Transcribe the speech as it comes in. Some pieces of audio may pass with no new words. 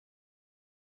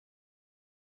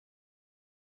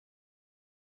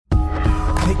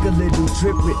a little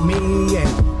trip with me and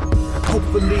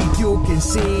hopefully you can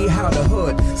see how the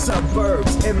hood,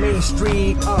 suburbs, and Main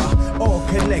Street are all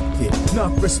connected.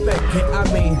 Enough respect,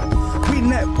 we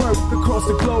network across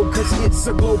the globe, cause it's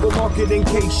a global market in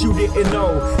case you didn't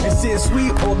know. And since we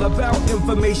all about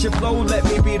information flow, let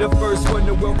me be the first one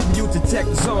to welcome you to Tech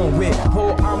Zone with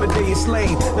Paul Amadeus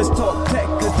Lane. Let's talk tech,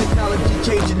 cause technology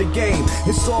changing the game.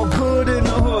 It's all good in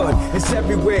the hood, it's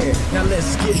everywhere. Now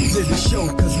let's get to the show,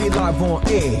 cause we live on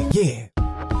air, yeah.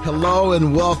 Hello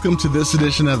and welcome to this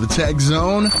edition of the Tech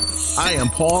Zone. I am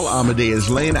Paul Amadeus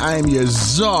Lane. I am your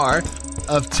czar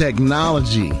of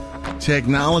technology.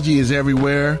 Technology is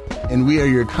everywhere, and we are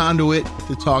your conduit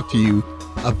to talk to you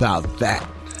about that.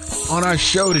 On our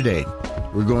show today,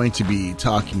 we're going to be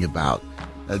talking about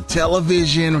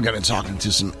television. We're going to be talking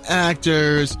to some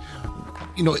actors.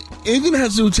 You know, anything that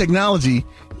has to do with technology,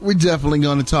 we're definitely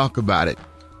going to talk about it.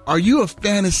 Are you a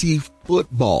fantasy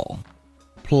football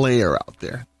player out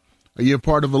there? Are you a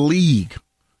part of a league?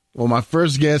 Well, my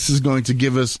first guest is going to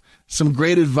give us some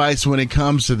great advice when it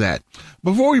comes to that.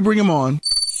 Before we bring him on,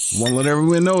 I want to let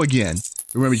everyone know again.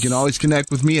 Remember, you can always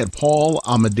connect with me at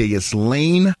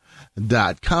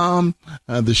paulamadeuslane.com.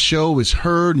 The show is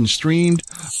heard and streamed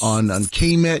on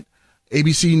KMET,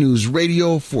 ABC News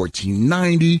Radio,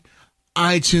 1490,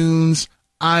 iTunes,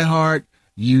 iHeart,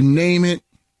 you name it.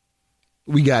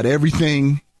 We got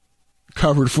everything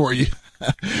covered for you.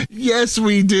 Yes,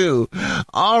 we do.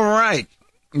 All right.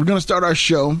 We're going to start our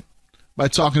show by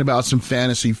talking about some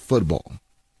fantasy football.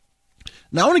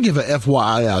 Now, I want to give a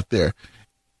FYI out there.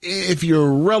 If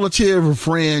your relative or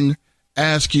friend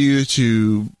asks you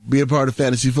to be a part of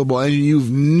fantasy football and you've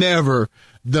never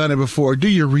done it before, do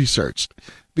your research,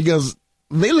 because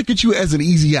they look at you as an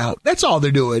easy out. That's all they're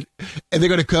doing. And they're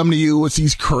going to come to you with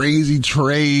these crazy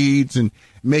trades and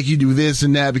make you do this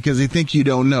and that because they think you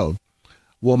don't know.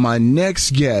 Well, my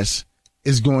next guest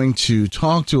is going to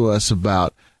talk to us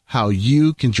about how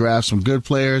you can draft some good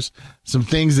players, some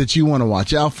things that you want to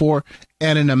watch out for,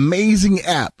 and an amazing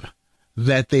app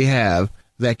that they have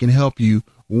that can help you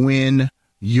win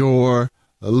your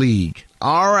league.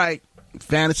 All right,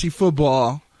 fantasy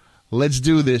football. Let's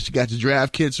do this. You got your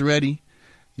draft kits ready?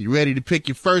 You ready to pick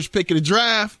your first pick of the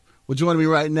draft? Well, join me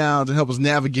right now to help us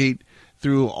navigate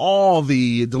through all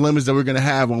the dilemmas that we're going to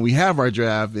have when we have our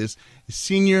draft is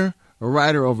senior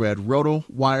writer over at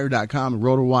rotowire.com,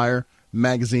 RotoWire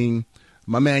magazine.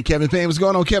 My man, Kevin Payne. What's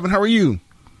going on, Kevin? How are you?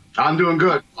 I'm doing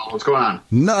good. What's going on?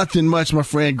 Nothing much, my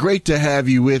friend. Great to have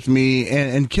you with me.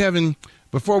 And Kevin,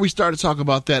 before we start to talk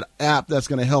about that app that's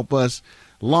going to help us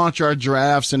launch our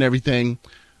drafts and everything,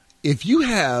 if you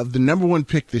have the number one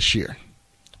pick this year,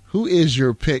 who is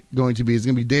your pick going to be? Is it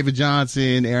going to be David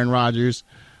Johnson, Aaron Rodgers?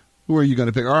 Who are you going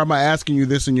to pick? Or am I asking you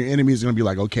this and your enemy is going to be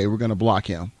like, okay, we're going to block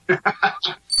him?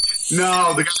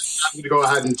 No, the guy I'm going to go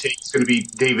ahead and take is going to be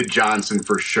David Johnson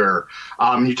for sure.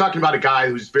 You're talking about a guy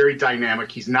who's very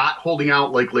dynamic. He's not holding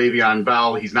out like Le'Veon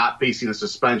Bell. He's not facing a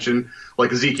suspension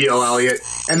like Ezekiel Elliott.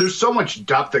 And there's so much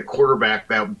depth at quarterback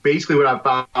that basically what I've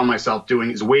found myself doing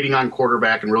is waiting on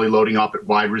quarterback and really loading up at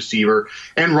wide receiver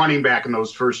and running back in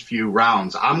those first few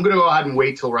rounds. I'm going to go ahead and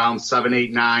wait till round 7,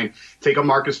 8, 9, take a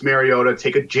Marcus Mariota,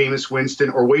 take a Jameis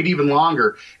Winston, or wait even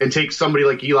longer and take somebody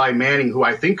like Eli Manning, who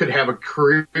I think could have a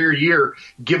career year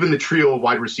given the trio of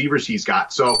wide receivers he's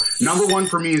got. So number one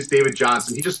for me is David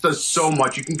Johnson. He just does so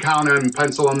much. You can count on him,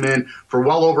 pencil him in for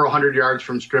well over 100 yards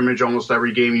from scrimmage almost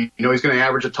every game. You know, he's going to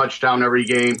average a touchdown every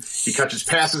game. He catches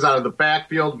passes out of the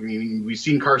backfield. I mean, we've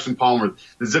seen Carson Palmer.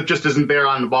 The zip just isn't there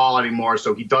on the ball anymore,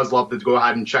 so he does love to go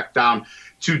ahead and check down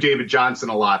to David Johnson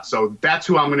a lot. So that's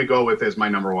who I'm going to go with as my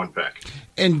number one pick.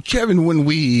 And Kevin, when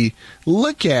we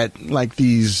look at like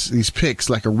these picks,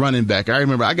 like a running back, I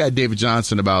remember I got David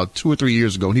Johnson about 2 or 3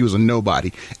 years ago, and he was a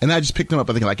nobody. And I just picked him up,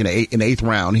 I think, like in the eighth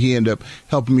round. He ended up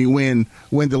helping me win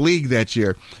the league that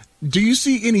year. Do you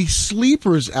see any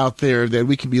sleepers out there that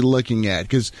we can be looking at?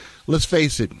 Because let's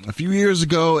face it, a few years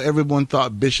ago, everyone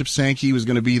thought Bishop Sankey was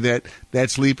going to be that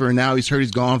sleeper, and now he's hurt.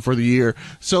 He's gone for the year.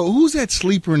 So who's that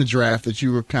sleeper in the draft that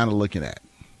you were kind of looking at?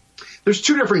 There's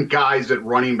two different guys at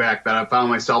running back that I found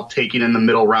myself taking in the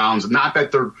middle rounds. Not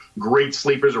that they're great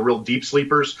sleepers or real deep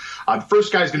sleepers. The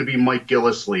first guy is going to be Mike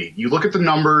Gillislee. You look at the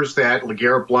numbers that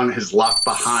LeGarrette Blount has left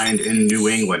behind in New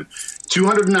England.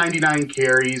 299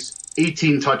 carries,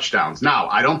 18 touchdowns. Now,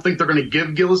 I don't think they're going to give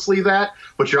Gillislee that,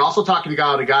 but you're also talking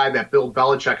about a guy that Bill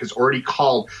Belichick has already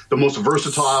called the most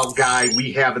versatile guy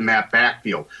we have in that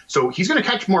backfield. So he's going to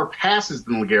catch more passes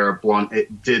than LeGarrette Blount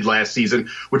did last season,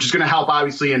 which is going to help,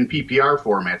 obviously, in PPR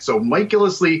format. So Mike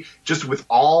Gillislee, just with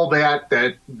all that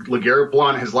LeGarrette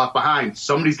Blount has left behind,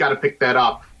 somebody's got to pick that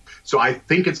up So I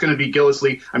think it's going to be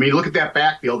Gillislee. I mean, you look at that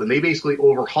backfield, and they basically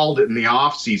overhauled it in the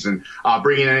offseason,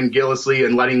 bringing in Gillislee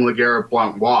and letting LeGarrette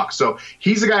Blount walk. So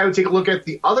he's the guy I would take a look at.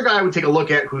 The other guy I would take a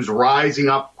look at who's rising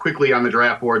up quickly on the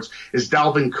draft boards is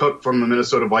Dalvin Cook from the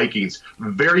Minnesota Vikings.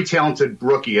 Very talented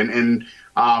rookie. And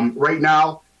right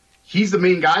now, he's the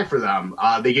main guy for them.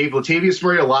 They gave Latavius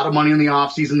Murray a lot of money in the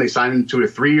offseason. They signed him to a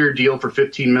 3-year deal for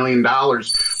 $15 million.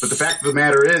 But the fact of the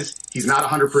matter is, he's not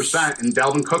 100%, and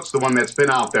Dalvin Cook's the one that's been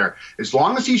out there. As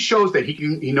long as he shows that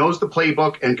he knows the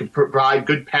playbook and can provide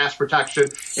good pass protection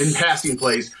in passing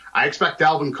plays, I expect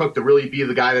Dalvin Cook to really be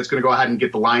the guy that's going to go ahead and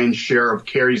get the lion's share of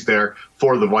carries there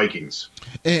for the Vikings.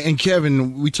 And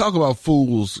Kevin, we talk about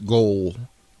fool's gold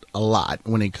a lot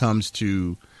when it comes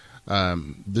to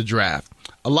the draft.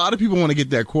 A lot of people want to get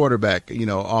that quarterback,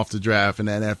 off the draft and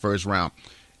that first round.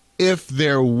 If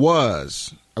there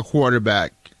was a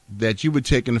quarterback that you would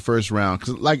take in the first round,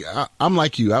 because I'm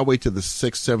like you, I wait till the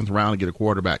 6th, 7th round to get a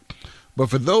quarterback. But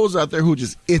for those out there who are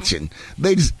just itching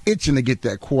to get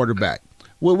that quarterback.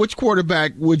 Well, which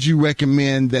quarterback would you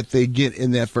recommend that they get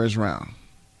in that first round?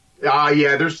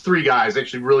 Yeah, there's 3 guys,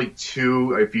 actually really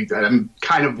 2. I'm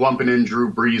kind of lumping in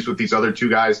Drew Brees with these other 2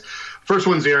 guys. First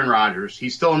one's Aaron Rodgers.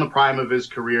 He's still in the prime of his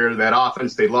career. That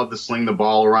offense, they love to sling the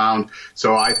ball around.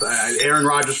 So Aaron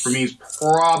Rodgers for me is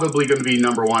probably going to be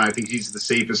number 1. I think he's the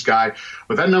safest guy.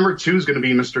 But then number 2 is going to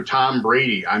be Mr. Tom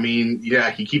Brady. I mean,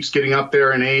 yeah, he keeps getting up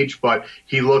there in age, but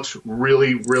he looks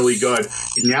really, really good.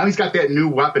 And now he's got that new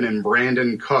weapon in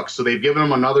Brandon Cooks. So they've given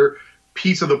him another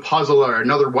piece of the puzzle or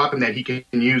another weapon that he can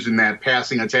use in that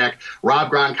passing attack. Rob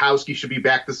Gronkowski should be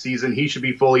back this season. He should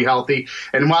be fully healthy.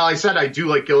 And while I said I do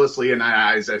like Gillislee and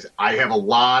I have a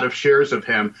lot of shares of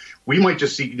him, we might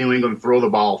just see New England throw the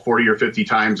ball 40 or 50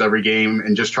 times every game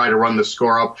and just try to run the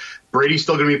score up. Brady's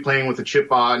still going to be playing with a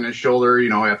chip on his shoulder,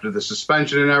 after the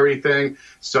suspension and everything.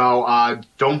 So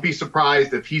don't be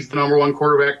surprised if he's the number 1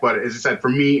 quarterback. But as I said, for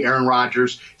me, Aaron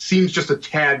Rodgers seems just a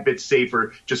tad bit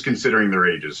safer just considering their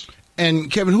ages.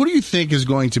 And, Kevin, who do you think is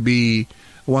going to be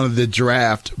one of the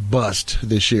draft bust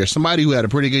this year? Somebody who had a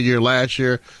pretty good year last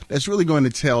year that's really going to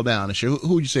tail down this year.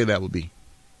 Who would you say that would be?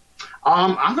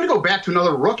 I'm going to go back to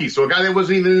another rookie, so a guy that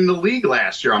wasn't even in the league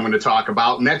last year I'm going to talk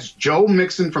about, and that's Joe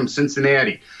Mixon from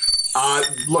Cincinnati.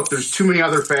 Look, there's too many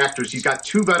other factors. He's got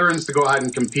 2 veterans to go ahead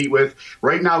and compete with.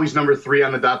 Right now he's number 3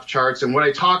 on the depth charts. And what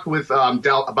I talked with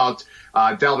about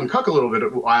Dalvin Cook a little bit a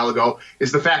while ago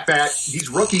is the fact that these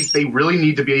rookies, they really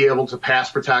need to be able to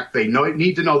pass protect. They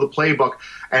need to know the playbook.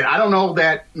 And I don't know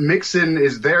that Mixon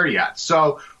is there yet.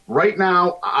 So right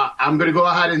now, I'm going to go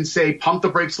ahead and say pump the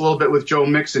brakes a little bit with Joe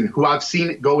Mixon, who I've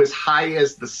seen go as high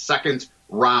as the 2nd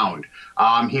round.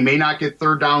 He may not get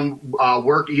 3rd down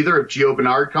work either if Gio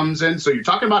Bernard comes in. So you're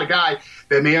talking about a guy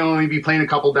that may only be playing a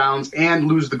couple downs and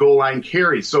lose the goal line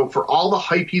carry. So for all the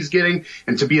hype he's getting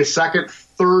and to be a 2nd,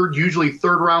 3rd, usually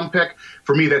 3rd round pick,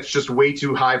 for me, that's just way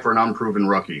too high for an unproven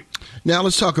rookie. Now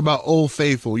let's talk about Old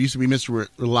Faithful. He used to be Mr.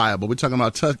 Reliable. We're talking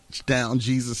about touchdown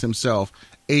Jesus himself,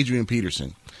 Adrian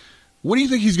Peterson. What do you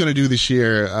think he's going to do this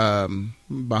year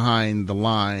behind the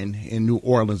line in New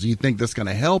Orleans? Do you think that's going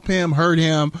to help him, hurt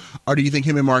him, or do you think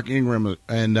him and Mark Ingram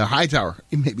and Hightower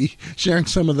may be sharing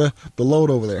some of the load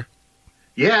over there?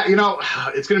 Yeah,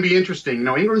 it's going to be interesting.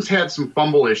 Ingram's had some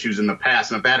fumble issues in the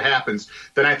past, and if that happens,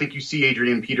 then I think you see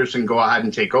Adrian Peterson go ahead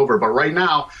and take over. But right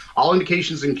now, all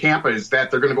indications in camp is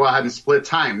that they're going to go ahead and split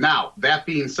time. Now, that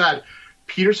being said,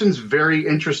 Peterson's very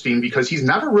interesting because he's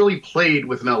never really played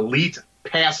with an elite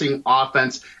passing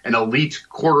offense, an elite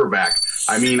quarterback.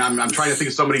 I mean, I'm trying to think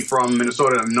of somebody from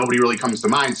Minnesota and nobody really comes to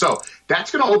mind. So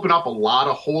that's going to open up a lot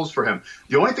of holes for him.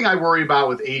 The only thing I worry about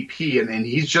with AP, and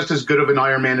he's just as good of an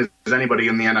Ironman as anybody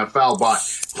in the NFL, but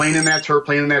playing in that turf,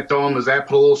 playing in that dome, does that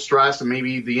put a little stress and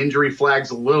maybe the injury flag's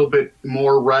a little bit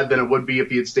more red than it would be if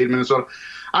he had stayed in Minnesota?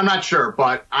 I'm not sure,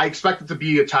 but I expect it to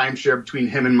be a timeshare between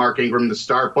him and Mark Ingram to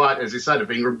start. But as I said,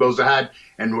 if Ingram goes ahead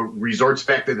and resorts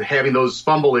back to having those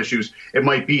fumble issues, it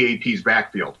might be AP's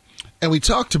backfield. And we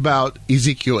talked about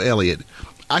Ezekiel Elliott.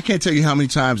 I can't tell you how many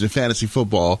times in fantasy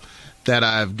football that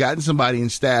I've gotten somebody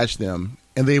and stashed them,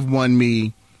 and they've won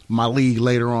me my league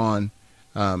later on,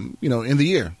 in the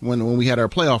year when we had our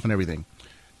playoff and everything.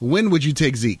 When would you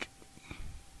take Zeke?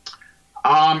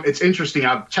 It's interesting.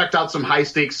 I've checked out some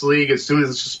high-stakes league as soon as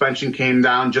the suspension came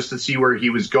down just to see where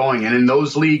he was going. And in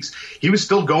those leagues, he was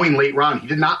still going late round. He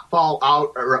did not fall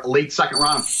out, or late 2nd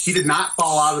round. He did not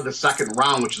fall out of the 2nd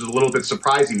round, which is a little bit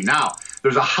surprising me. Now,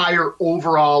 there's a higher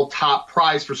overall top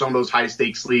prize for some of those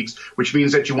high-stakes leagues, which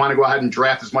means that you want to go ahead and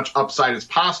draft as much upside as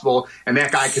possible, and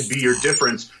that guy could be your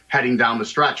difference heading down the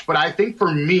stretch. But I think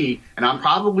for me, and I'm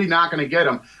probably not going to get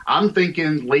him, I'm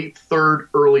thinking late third,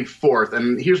 early fourth.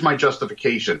 And here's my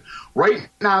justification. Right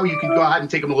now, you can go ahead and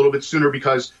take him a little bit sooner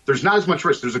because there's not as much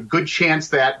risk. There's a good chance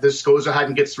that this goes ahead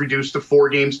and gets reduced to 4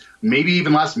 games, maybe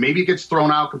even less. Maybe it gets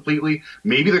thrown out completely.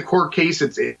 Maybe the court case,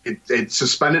 it's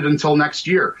suspended until next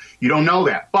year. You don't know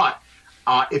that. But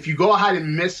if you go ahead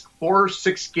and miss 4 or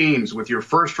 6 games with your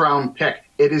first-round pick,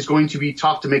 it is going to be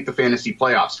tough to make the fantasy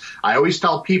playoffs. I always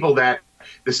tell people that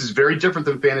this is very different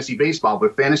than fantasy baseball.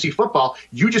 But fantasy football,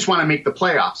 you just want to make the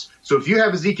playoffs. So if you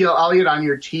have Ezekiel Elliott on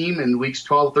your team in weeks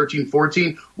 12, 13,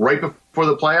 14, right before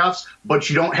the playoffs,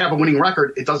 but you don't have a winning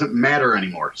record, it doesn't matter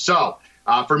anymore. So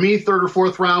for me, third or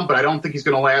fourth round, but I don't think he's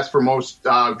going to last for most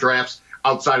drafts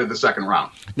outside of the second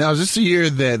round. Now, is this the year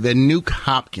that Nuke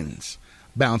Hopkins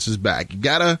bounces back? You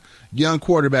got a young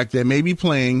quarterback that may be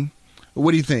playing.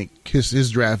 What do you think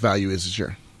his draft value is this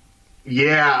year?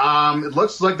 Yeah, it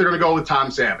looks like they're going to go with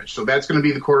Tom Savage. So that's going to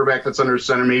be the quarterback that's under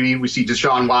center. Maybe we see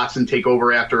Deshaun Watson take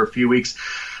over after a few weeks.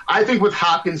 I think with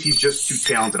Hopkins, he's just too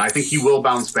talented. I think he will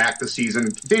bounce back this season.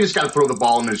 They just got to throw the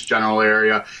ball in his general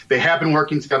area. They have been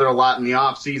working together a lot in the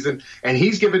offseason, and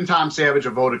he's given Tom Savage a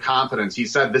vote of confidence. He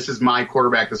said, this is my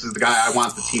quarterback. This is the guy I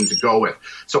want the team to go with.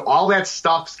 So all that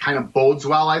stuff kind of bodes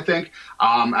well, I think.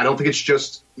 I don't think it's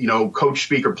just, coach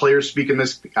speak or player speak in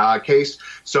this case.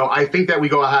 So I think that we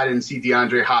go ahead and see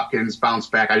DeAndre Hopkins bounce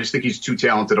back. I just think he's too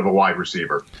talented of a wide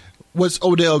receiver. What's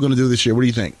Odell going to do this year? What do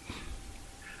you think?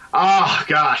 Oh,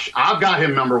 gosh, I've got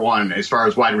him number 1 as far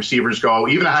as wide receivers go,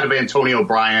 even ahead of Antonio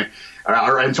Brown,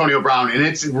 and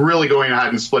it's really going ahead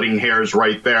and splitting hairs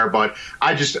right there. But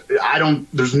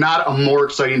there's not a more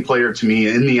exciting player to me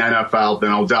in the NFL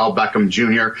than Odell Beckham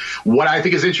Jr. What I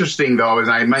think is interesting, though, as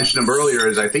I mentioned him earlier,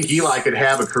 is I think Eli could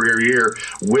have a career year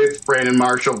with Brandon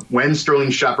Marshall when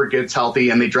Sterling Shepard gets healthy,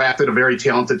 and they drafted a very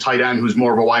talented tight end who's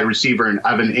more of a wide receiver in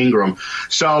Evan Ingram.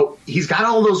 So he's got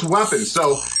all those weapons.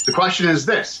 So the question is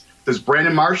this. Does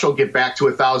Brandon Marshall get back to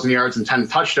 1,000 yards and 10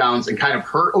 touchdowns and kind of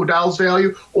hurt Odell's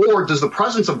value? Or does the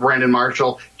presence of Brandon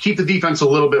Marshall keep the defense a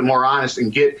little bit more honest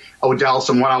and get Odell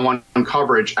some one-on-one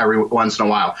coverage every once in a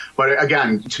while? But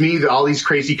again, to me, all these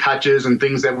crazy catches and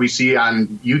things that we see on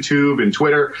YouTube and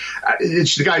Twitter,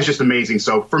 the guy's just amazing.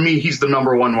 So for me, he's the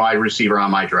number 1 wide receiver on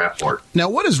my draft board.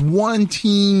 Now, what is one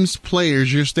team's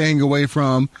players you're staying away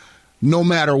from no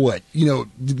matter what?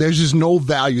 There's just no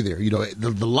value there.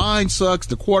 The line sucks,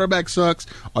 the quarterback sucks,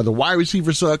 or the wide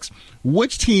receiver sucks.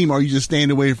 Which team are you just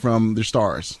staying away from their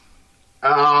stars?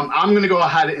 I'm going to go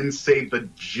ahead and say the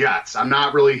Jets. I'm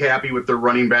not really happy with their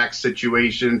running back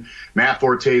situation. Matt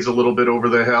Forte is a little bit over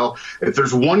the hill. If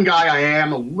there's one guy I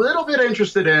am a little bit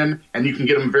interested in, and you can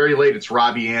get him very late, it's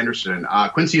Robbie Anderson.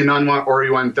 Quincy Enunwa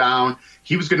already went down.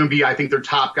 He was going to be, I think, their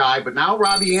top guy. But now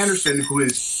Robbie Anderson, who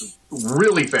is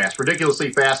really fast,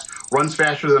 ridiculously fast, runs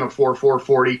faster than a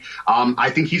 4.40. I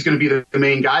think he's going to be the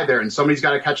main guy there, and somebody's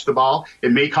got to catch the ball.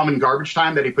 It may come in garbage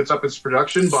time that he puts up his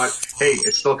production, but, hey,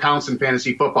 it still counts in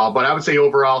fantasy football. But I would say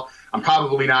overall, I'm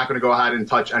probably not going to go ahead and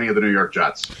touch any of the New York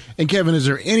Jets. And, Kevin, is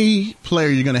there any player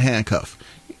you're going to handcuff?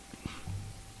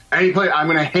 Any player I'm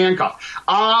going to handcuff?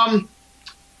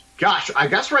 Gosh, I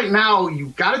guess right now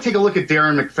you've got to take a look at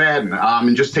Darren McFadden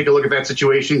and just take a look at that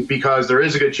situation because there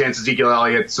is a good chance Ezekiel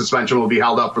Elliott's suspension will be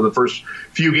held up for the first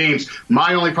few games.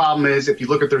 My only problem is if you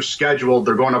look at their schedule,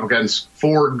 they're going up against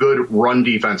 4 good run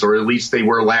defense, or at least they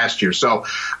were last year. So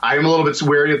I am a little bit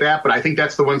wary of that, but I think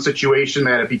that's the one situation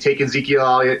that if you take Ezekiel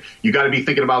Elliott, you got to be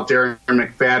thinking about Darren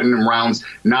McFadden in rounds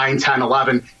 9, 10,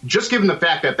 11, just given the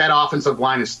fact that that offensive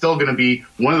line is still going to be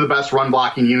one of the best run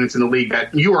blocking units in the league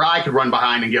that you or I could run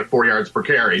behind and get 4 yards per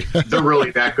carry. They're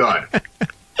really that good.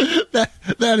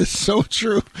 That is so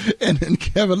true. And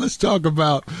Kevin, let's talk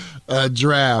about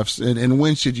drafts and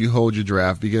when should you hold your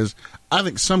draft, because I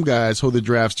think some guys hold the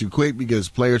drafts too quick because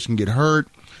players can get hurt.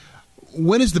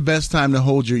 When is the best time to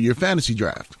hold your fantasy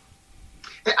draft?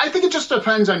 I think it just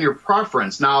depends on your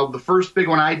preference. Now, the first big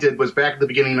one I did was back at the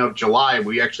beginning of July.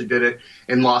 We actually did it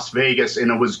in Las Vegas, and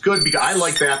it was good because I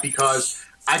like that because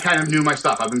I kind of knew my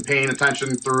stuff. I've been paying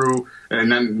attention through,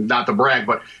 and then not to brag,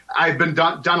 but I've been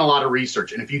done a lot of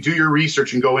research. And if you do your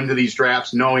research and go into these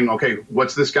drafts knowing, okay,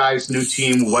 what's this guy's new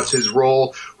team? What's his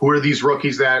role? Who are these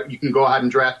rookies that you can go ahead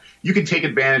and draft? You can take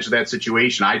advantage of that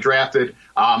situation. I drafted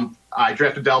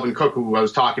Dalvin Cook, who I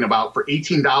was talking about, for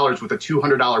 $18 with a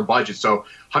 $200 budget. So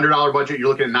 $100 budget, you're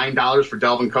looking at $9 for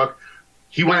Dalvin Cook.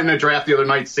 He went in a draft the other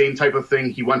night, same type of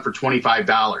thing. He went for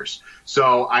 $25.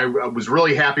 So I was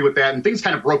really happy with that. And things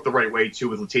kind of broke the right way, too,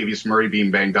 with Latavius Murray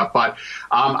being banged up. But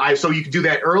so you could do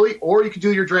that early, or you could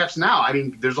do your drafts now. I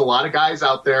mean, there's a lot of guys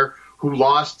out there who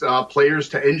lost players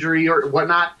to injury or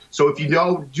whatnot. So if you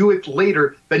do it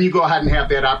later, then you go ahead and have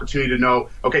that opportunity to know,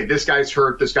 okay, this guy's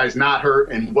hurt, this guy's not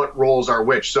hurt, and what roles are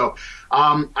which. So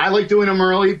I like doing them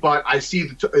early, but I see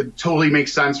it totally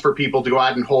makes sense for people to go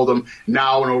ahead and hold them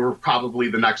now and over probably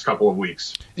the next couple of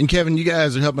weeks. And Kevin, you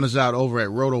guys are helping us out over at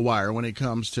RotoWire when it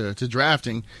comes to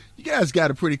drafting. You guys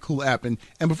got a pretty cool app. And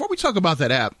before we talk about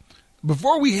that app,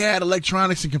 before we had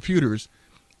electronics and computers,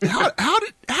 how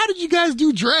did you guys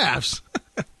do drafts?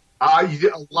 You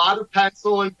did a lot of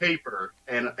pencil and paper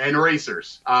and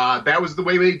erasers. That was the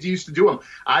way they used to do them.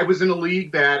 I was in a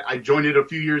league that I joined it a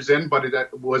few years in, but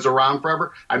it was around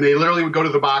forever. I mean, they literally would go to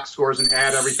the box scores and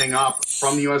add everything up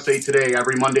from the USA Today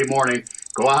every Monday morning.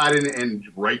 Go ahead and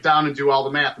write down and do all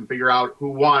the math and figure out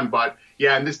who won. But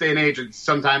yeah, in this day and age,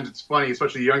 sometimes it's funny,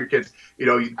 especially the younger kids.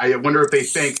 I wonder if they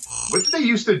think, what did they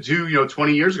used to do,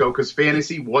 20 years ago? Because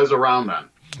fantasy was around then.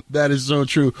 That is so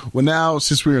true. Well, now,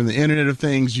 since we're in the Internet of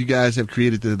Things, you guys have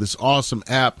created this awesome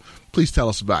app. Please tell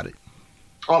us about it.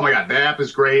 Oh, my God. The app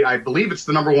is great. I believe it's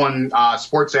the number one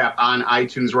sports app on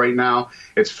iTunes right now.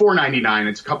 It's $4.99.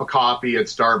 It's a cup of coffee at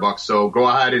Starbucks. So go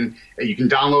ahead and you can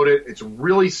download it. It's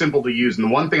really simple to use. And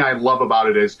the one thing I love about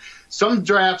it is some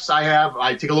drafts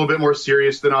I take a little bit more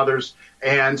serious than others.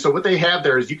 And so what they have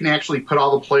there is you can actually put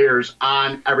all the players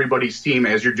on everybody's team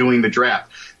as you're doing the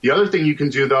draft. The other thing you can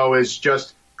do, though, is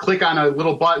just click on a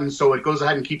little button so it goes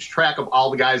ahead and keeps track of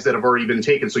all the guys that have already been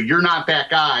taken. So you're not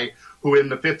that guy who in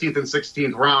the 15th and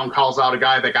 16th round calls out a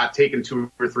guy that got taken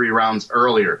 2 or 3 rounds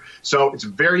earlier. So it's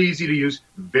very easy to use,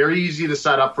 very easy to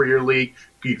set up for your league.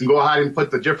 You can go ahead and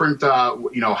put the different,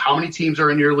 how many teams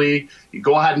are in your league. You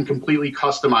go ahead and completely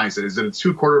customize it. Is it a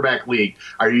 2-quarterback league?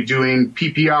 Are you doing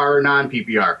PPR or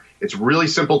non-PPR? It's really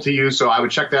simple to use, so I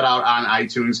would check that out on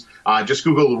iTunes. Just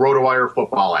Google the RotoWire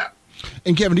football app.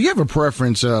 And Kevin, do you have a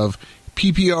preference of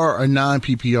PPR or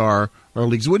non-PPR or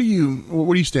leagues? Where do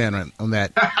you stand on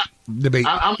that debate?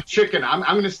 I'm a chicken. I'm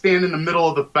going to stand in the middle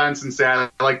of the fence and say I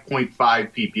like 0.5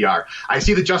 PPR. I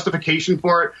see the justification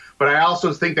for it, but I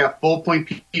also think that full point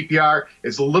PPR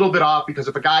is a little bit off because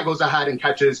if a guy goes ahead and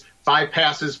catches 5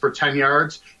 passes for 10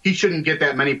 yards, he shouldn't get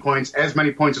that many points as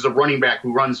a running back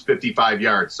who runs 55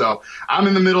 yards. So I'm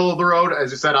in the middle of the road.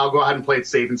 As I said, I'll go ahead and play it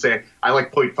safe and say I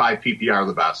like 0.5 PPR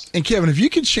the best. And Kevin, if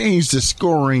you could change the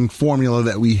scoring formula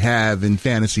that we have in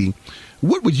fantasy,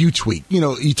 what would you tweak?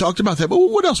 You talked about that, but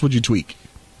what else would you tweak?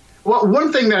 Well,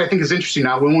 one thing that I think is interesting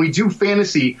now, when we do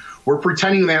fantasy, we're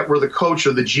pretending that we're the coach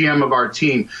or the GM of our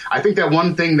team. I think that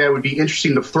one thing that would be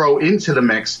interesting to throw into the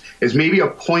mix is maybe a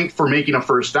point for making a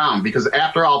first down, because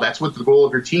after all, that's what the goal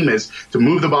of your team is, to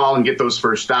move the ball and get those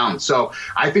first downs. So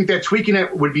I think that tweaking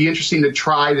it would be interesting to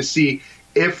try to see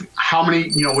how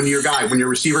many, when your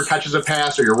receiver catches a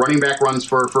pass or your running back runs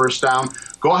for a first down,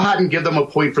 go ahead and give them a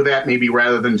point for that maybe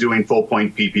rather than doing full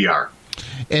point PPR.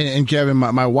 And Kevin,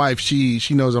 my wife, she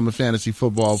knows I'm a fantasy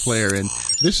football player, and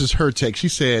this is her take. She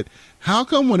said, how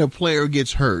come when a player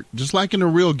gets hurt, just like in a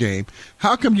real game,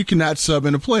 how come you cannot sub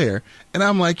in a player? And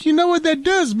I'm like, you know what, that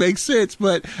does make sense,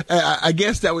 but I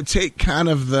guess that would take kind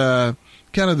of the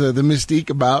mystique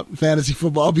about fantasy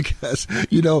football because,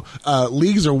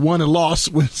 leagues are won and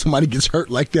lost when somebody gets hurt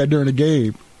like that during a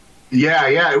game.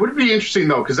 Yeah. It would be interesting,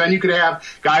 though, because then you could have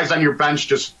guys on your bench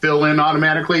just fill in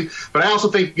automatically. But I also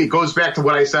think it goes back to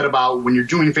what I said about when you're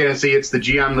doing fantasy, it's the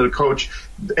GM, the coach.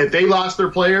 If they lost their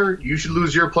player, you should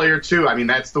lose your player, too. I mean,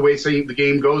 that's the way the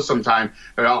game goes sometimes.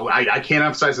 I can't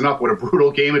emphasize enough what a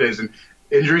brutal game it is. And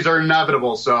injuries are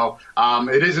inevitable. So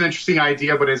it is an interesting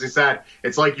idea. But as I said,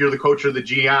 it's like you're the coach or the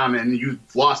GM and you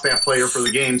lost that player for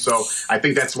the game. So I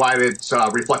think that's why it's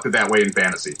reflected that way in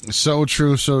fantasy. So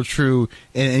true, so true.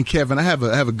 And Kevin, I have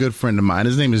a good friend of mine.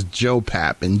 His name is Joe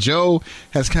Papp. And Joe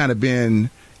has kind of been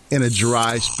in a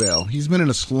dry spell. He's been in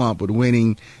a slump with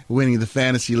winning the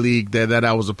fantasy league that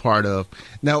I was a part of.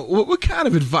 Now, what kind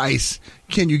of advice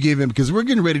can you give him? Because we're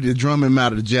getting ready to drum him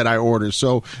out of the Jedi Order.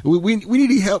 So we need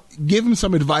to help give him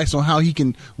some advice on how he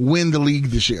can win the league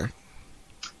this year.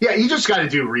 Yeah, you just got to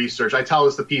do research. I tell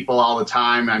this to people all the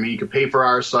time. I mean, you can pay for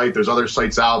our site. There's other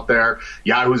sites out there.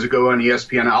 Yahoo's a good one,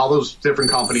 ESPN. All those different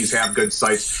companies have good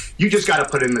sites. You just got to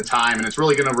put in the time, and it's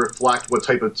really going to reflect what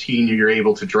type of team you're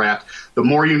able to draft. The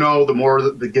more you know, the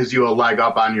more that gives you a leg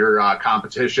up on your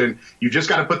competition. You just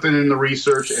got to put in the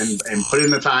research and put in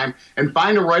the time and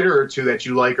find a writer or two that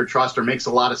you like or trust or makes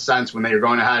a lot of sense when they are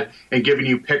going ahead and giving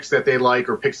you picks that they like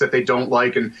or picks that they don't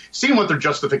like and seeing what their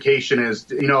justification is.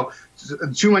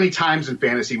 Too many times in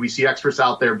fantasy, we see experts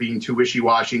out there being too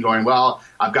wishy-washy and going, well,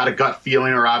 I've got a gut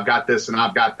feeling or I've got this and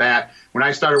I've got that. When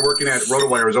I started working at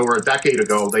RotoWire, it was over a decade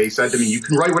ago, they said to me, you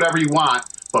can write whatever you want,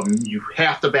 but you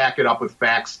have to back it up with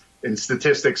facts, and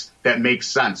statistics that make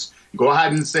sense. Go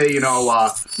ahead and say,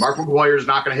 Mark McGwire is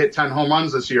not going to hit 10 home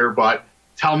runs this year, but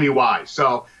tell me why.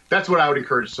 So that's what I would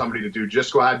encourage somebody to do.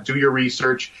 Just go ahead, do your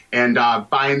research, and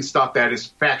find stuff that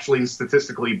is factually and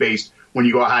statistically based when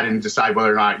you go ahead and decide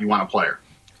whether or not you want a player.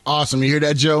 Awesome. You hear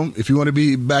that, Joe? If you want to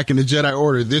be back in the Jedi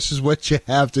Order, this is what you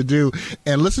have to do.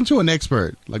 And listen to an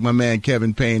expert like my man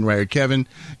Kevin Payne right here. Kevin,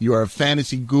 you are a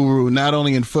fantasy guru, not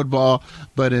only in football,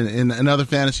 but in other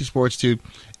fantasy sports too.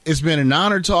 It's been an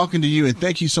honor talking to you, and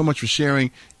thank you so much for sharing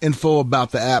info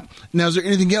about the app. Now, is there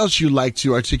anything else you'd like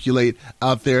to articulate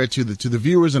out there to the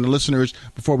viewers and the listeners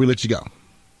before we let you go?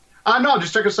 No,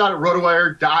 just check us out at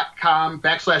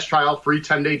rotowire.com/trial, free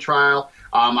 10-day trial.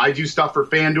 I do stuff for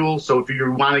FanDuel, so if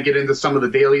you want to get into some of the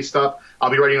daily stuff,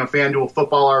 I'll be writing a FanDuel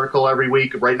football article every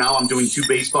week. Right now, I'm doing 2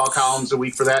 baseball columns a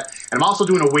week for that, and I'm also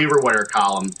doing a waiver wire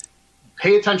column.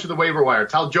 Pay attention to the waiver wire.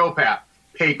 Tell Joe Pat,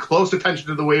 pay close attention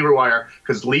to the waiver wire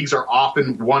because leagues are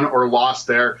often won or lost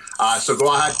there. So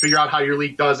go ahead, figure out how your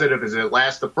league does it. Is it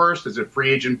last the first? Is it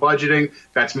free agent budgeting?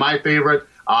 That's my favorite.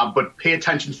 But pay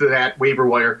attention to that waiver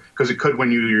wire because it could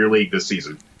win you your league this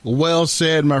season. Well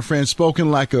said, my friend. Spoken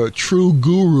like a true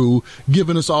guru,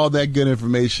 giving us all that good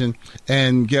information.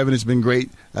 And Kevin, it's been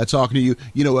great talking to you.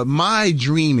 You know what my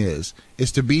dream is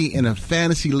to be in a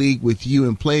fantasy league with you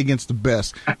and play against the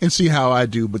best and see how I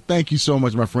do. But thank you so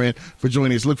much, my friend, for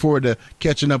joining us. Look forward to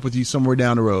catching up with you somewhere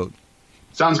down the road.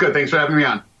 Sounds good. Thanks for having me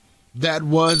on. That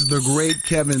was the great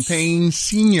Kevin Payne,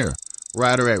 senior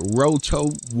writer at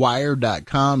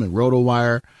rotowire.com and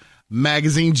RotoWire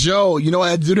Magazine. Joe, you know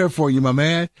I had to do that for you, my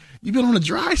man. You've been on a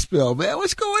dry spell, man.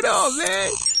 What's going on,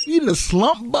 man? You need a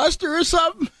slump buster or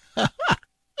something?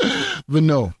 But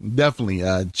no, definitely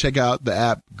check out the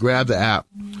app. Grab the app.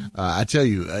 I tell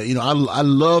you, I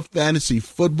love fantasy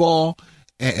football,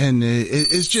 and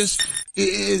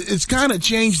it's kind of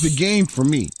changed the game for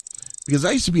me. Because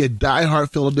I used to be a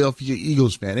diehard Philadelphia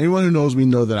Eagles fan. Anyone who knows me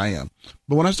know that I am.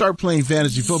 But when I started playing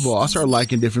fantasy football, I started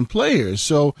liking different players.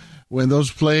 So when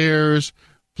those players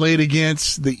played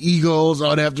against the Eagles,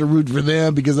 I'd have to root for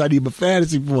them because I need my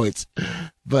fantasy points.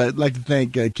 But I'd like to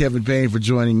thank Kevin Payne for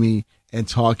joining me and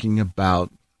talking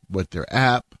about what their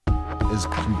app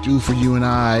can do for you and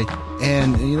I.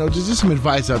 And, just some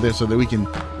advice out there so that we can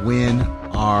win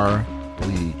our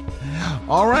league.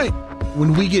 All right.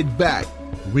 When we get back,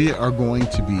 we are going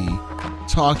to be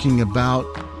talking about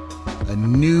a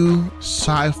new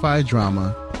sci-fi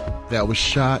drama that was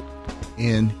shot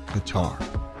in Qatar.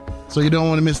 So you don't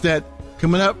want to miss that.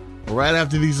 Coming up right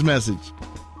after these messages.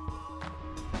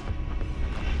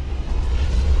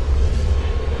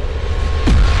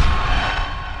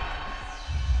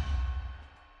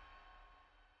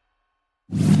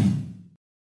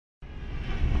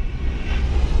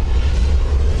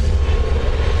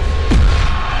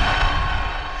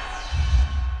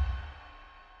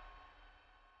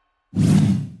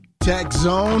 Tech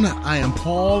Zone. I am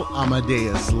Paul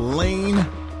Amadeus Lane.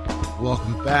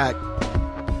 Welcome back.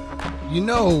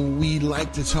 We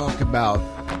like to talk about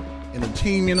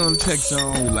entertainment on Tech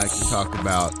Zone. We like to talk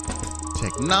about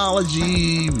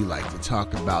technology. We like to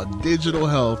talk about digital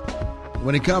health.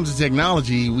 When it comes to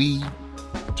technology, we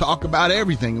talk about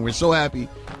everything. And we're so happy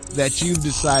that you've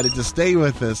decided to stay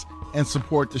with us and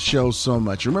support the show so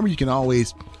much. Remember, you can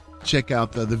always check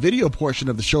out the video portion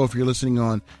of the show if you're listening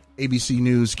on ABC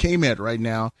News KMET right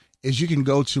now. Is you can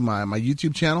go to my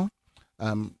YouTube channel,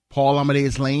 Paul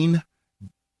Amadeus Lane.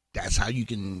 That's how you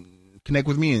can connect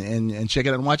with me and check it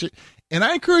out and watch it. And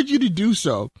I encourage you to do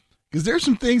so because there's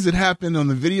some things that happen on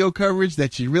the video coverage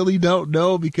that you really don't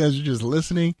know because you're just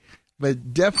listening.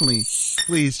 But definitely,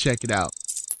 please check it out.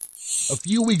 A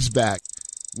few weeks back,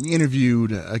 we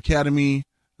interviewed Academy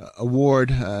Award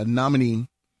nominee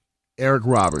Eric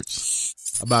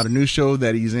Roberts about a new show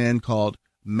that he's in called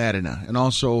Medina, and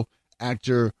also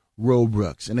actor Ro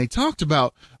Brooks. And they talked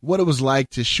about what it was like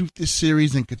to shoot this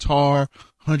series in Qatar,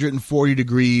 140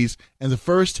 degrees, and the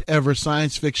first ever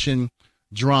science fiction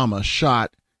drama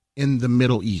shot in the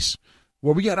Middle East.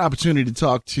 Well, we got an opportunity to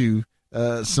talk to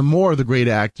some more of the great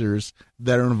actors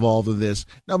that are involved in this.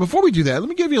 Now, before we do that, let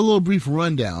me give you a little brief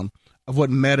rundown of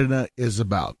what Medina is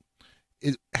about.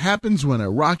 It happens when a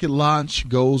rocket launch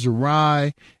goes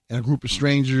awry and a group of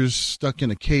strangers stuck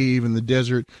in a cave in the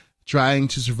desert trying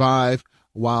to survive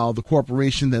while the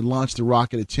corporation that launched the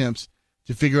rocket attempts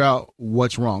to figure out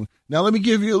what's wrong. Now, let me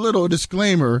give you a little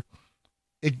disclaimer.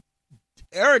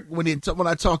 Eric, when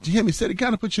I talked to him, he said it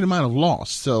kind of puts you in the mind of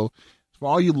Lost. So for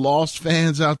all you Lost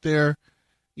fans out there,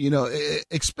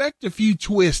 expect a few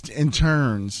twists and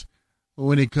turns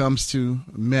when it comes to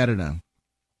Medina.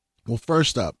 Well,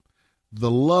 first up,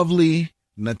 the lovely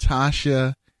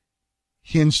Natasha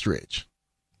Henstridge.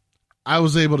 I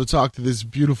was able to talk to this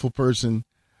beautiful person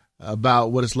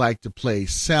about what it's like to play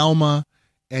Selma.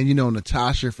 And,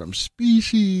 Natasha from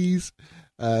Species.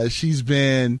 She's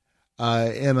been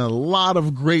in a lot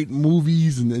of great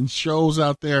movies and shows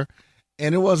out there.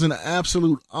 And it was an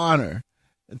absolute honor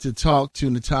to talk to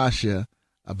Natasha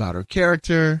about her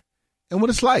character and what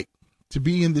it's like to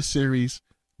be in this series,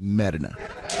 Medina.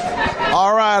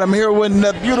 All right, I'm here with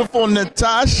the beautiful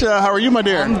Natasha. How are you, my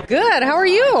dear? I'm good. How are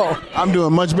you? I'm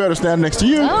doing much better standing next to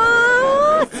you.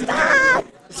 Oh, stop!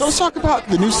 So let's talk about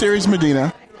the new series,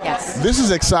 Medina. Yes. This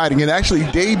is exciting. It actually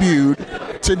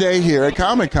debuted today here at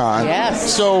Comic-Con.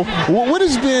 Yes. So what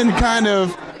has been kind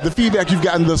of the feedback you've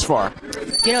gotten thus far?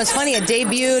 It's funny. It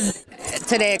debuted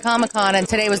today at Comic-Con, and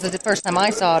today was the first time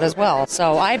I saw it as well.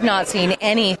 So I've not seen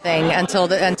anything until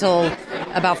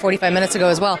about 45 minutes ago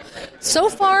as well. So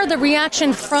far, the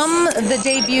reaction from the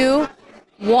debut,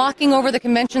 walking over the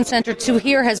convention center to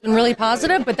here, has been really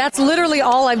positive, but that's literally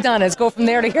all I've done is go from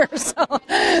there to here.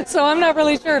 So I'm not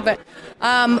really sure. But,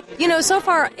 so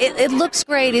far, it looks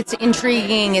great. It's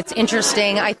intriguing. It's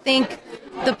interesting. I think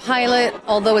the pilot,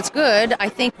 although it's good, I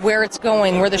think where it's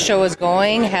going, where the show is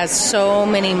going, has so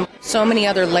many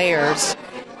other layers.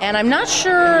 And I'm not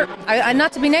sure,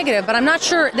 not to be negative, but I'm not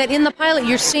sure that in the pilot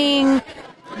you're seeing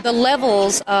the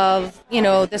levels of,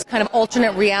 this kind of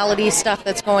alternate reality stuff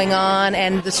that's going on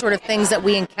and the sort of things that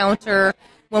we encounter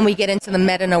when we get into the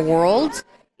Medina world.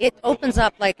 It opens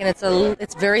up and it's a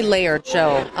very layered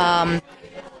show.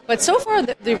 But so far,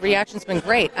 the reaction's been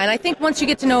great. And I think once you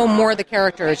get to know more of the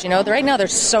characters, right now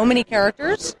there's so many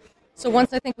characters. So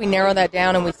once I think we narrow that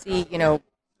down and we see,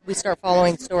 we start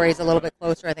following stories a little bit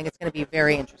closer, I think it's going to be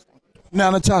very interesting. Now,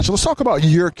 Natasha, let's talk about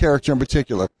your character in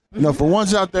particular. For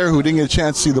ones out there who didn't get a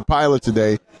chance to see the pilot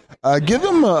today, give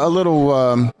them a little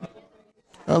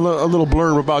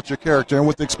blurb about your character and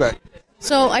what to expect.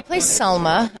 So I play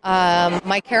Selma.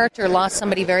 My character lost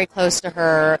somebody very close to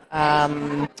her,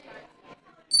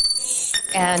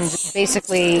 and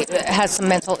basically has some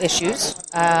mental issues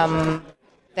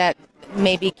that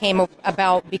maybe came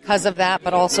about because of that,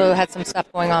 but also had some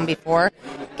stuff going on before.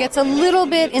 Gets a little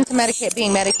bit into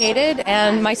being medicated,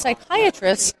 and my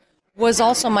psychiatrist was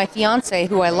also my fiance,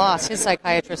 who I lost, his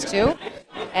psychiatrist too,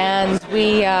 and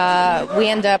we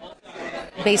end up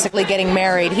basically getting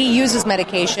married. He uses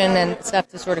medication and stuff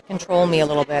to sort of control me a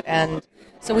little bit, and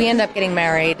so we end up getting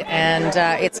married, and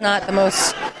it's not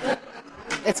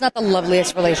the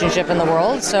loveliest relationship in the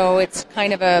world, so it's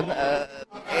kind of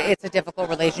it's a difficult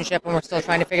relationship, and we're still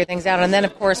trying to figure things out. And then,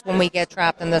 of course, when we get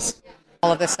trapped in this,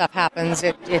 all of this stuff happens.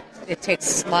 It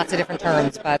takes lots of different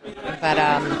turns, but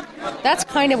that's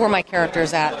kind of where my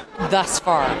character's at thus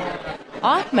far.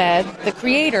 Ahmed, the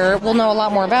creator, will know a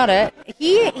lot more about it.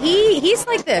 He's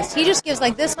like this. He just gives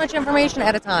this much information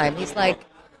at a time. He's like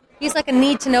a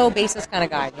need-to-know basis kind of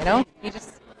guy. He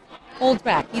just holds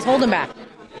back. He's holding back.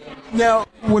 Now,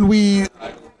 when we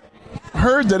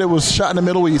heard that it was shot in the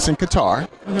Middle East in Qatar,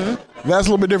 that's a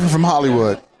little bit different from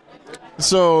Hollywood.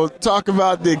 So talk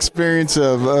about the experience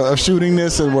of shooting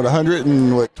this in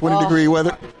 20-degree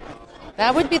weather?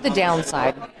 That would be the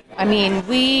downside. I mean,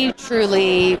 we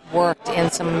truly worked in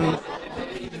some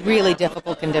really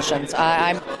difficult conditions.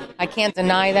 I can't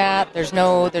deny that. There's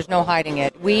no hiding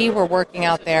it. We were working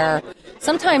out there.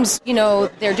 Sometimes,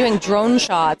 they're doing drone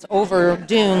shots over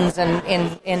dunes and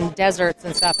in deserts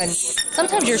and stuff. And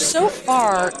sometimes you're so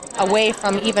far away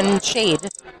from even shade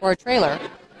or a trailer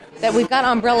that we've got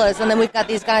umbrellas, and then we've got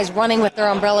these guys running with their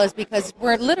umbrellas because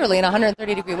we're literally in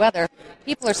 130-degree weather.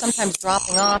 People are sometimes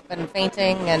dropping off and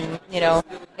fainting, and,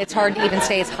 it's hard to even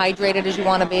stay as hydrated as you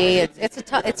want to be. It's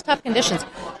tough conditions.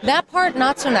 That part,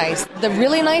 not so nice. The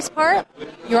really nice part,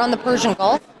 you're on the Persian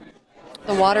Gulf.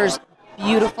 The water's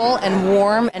beautiful and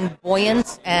warm and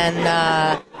buoyant, and,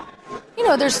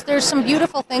 there's some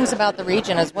beautiful things about the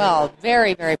region as well.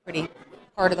 Very, very pretty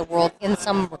part of the world in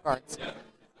some regards.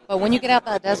 But when you get out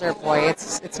that desert, boy,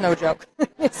 it's no joke.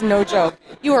 It's no joke.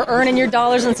 You are earning your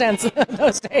dollars and cents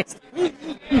those days.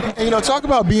 And, talk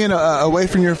about being away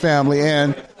from your family,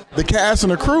 and the cast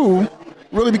and the crew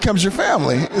really becomes your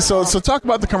family. So talk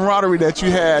about the camaraderie that you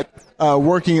had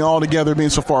working all together, being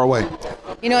so far away.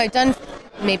 I've done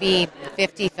maybe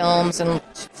 50 films and a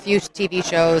few TV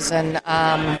shows, and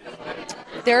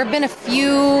there have been a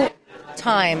few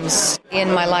times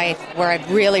in my life where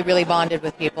I've really, really bonded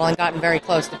with people and gotten very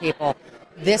close to people.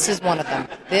 This is one of them.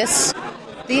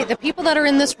 The people that are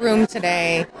in this room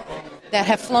today that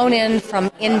have flown in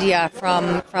from India,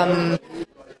 from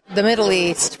the Middle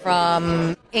East,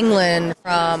 from England,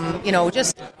 from,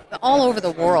 just all over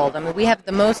the world. I mean, we have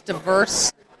the most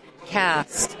diverse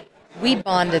cast we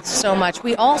bonded so much.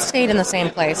 We all stayed in the same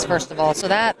place, first of all, so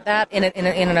that in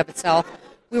and of itself,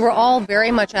 we were all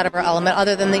very much out of our element,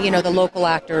 other than the local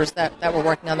actors that were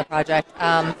working on the project.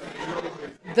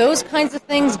 Those kinds of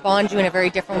things bond you in a very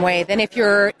different way than if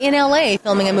you're in LA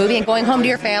filming a movie and going home to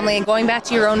your family and going back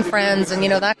to your own friends and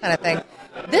that kind of thing.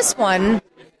 This one,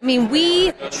 I mean,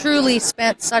 we truly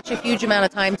spent such a huge amount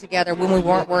of time together when we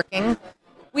weren't working.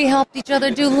 We helped each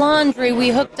other do laundry.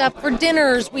 We hooked up for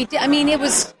dinners. It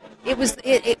was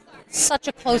such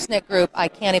a close-knit group. I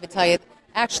can't even tell you.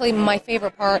 Actually, my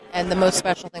favorite part and the most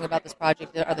special thing about this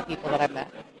project are the people that I've met,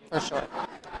 for sure.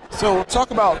 So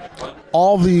talk about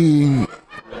all the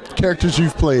characters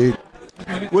you've played.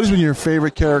 What has been your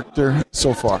favorite character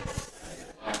so far?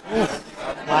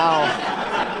 Wow.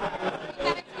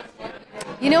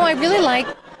 I really like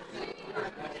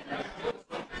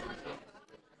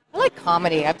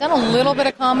comedy. I've done a little bit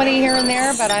of comedy here and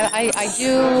there, but I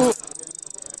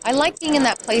like being in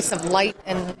that place of light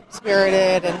and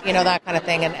spirited and, that kind of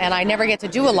thing. And I never get to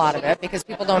do a lot of it because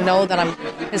people don't know that I'm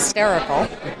hysterical.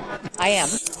 I am.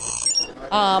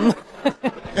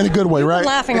 In a good way, right?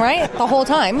 Laughing, right? The whole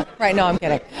time. Right, no, I'm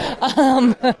kidding.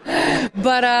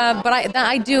 But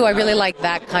I really like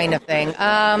that kind of thing.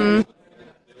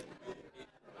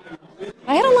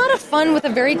 I had a lot of fun with a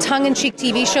very tongue-in-cheek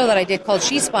TV show that I did called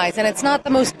She Spies, and it's not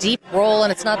the most deep role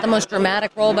and it's not the most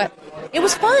dramatic role, but it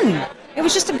was fun. It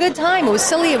was just a good time. It was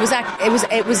silly. It was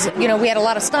we had a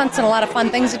lot of stunts and a lot of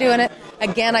fun things to do in it.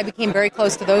 Again, I became very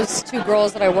close to those two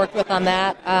girls that I worked with on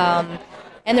that.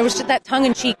 And there was just that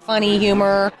tongue-in-cheek funny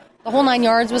humor. The whole 9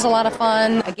 yards was a lot of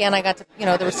fun. Again, I got to,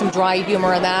 there was some dry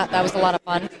humor in that. That was a lot of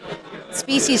fun.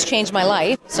 Species changed my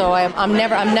life, so I'm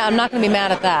not going to be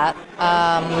mad at that.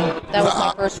 That was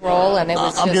my first role, and it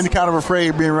was. I'm getting kind of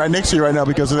afraid being right next to you right now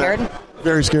because of that.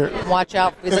 Very scared. Watch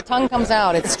out! If the tongue comes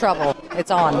out, it's trouble.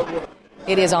 It's on.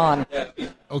 It is on.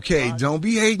 Okay, don't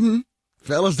be hating,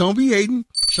 fellas. Don't be hating.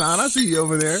 Sean, I see you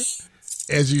over there.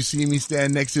 As you see me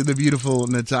stand next to the beautiful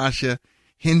Natasha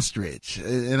Henstridge,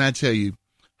 and I tell you,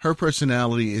 her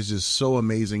personality is just so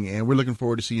amazing, and we're looking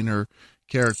forward to seeing her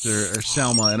character, or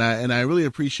Selma, and I really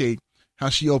appreciate how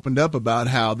she opened up about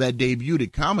how that debuted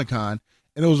at Comic-Con,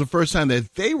 and it was the first time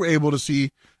that they were able to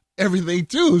see everything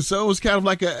too. So it was kind of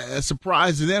like a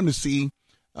surprise to them to see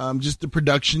just the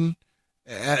production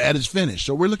at its finish.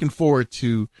 So we're looking forward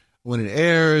to when it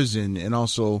airs, and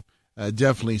also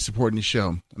definitely supporting the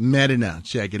show. Meta now,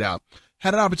 check it out.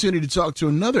 Had an opportunity to talk to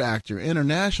another actor,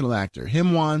 international actor,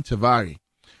 Himwan Tavari.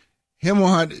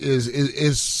 Himwan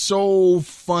is so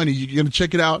funny. You're going to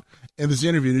check it out in this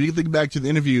interview. You think back to the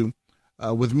interview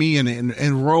with me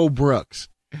and Ro Brooks.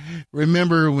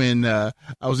 Remember when I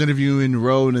was interviewing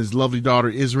Ro and his lovely daughter,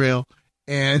 Israel,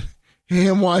 and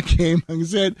Himwan came and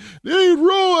said, "Hey,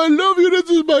 Ro, I love you. This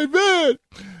is my man."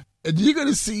 And you're going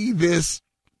to see this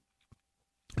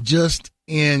just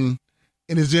in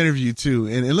his interview, too.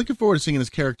 And looking forward to seeing his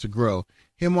character grow.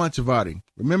 Himwan Tavari.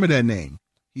 Remember that name.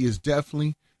 He is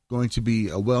definitely going to be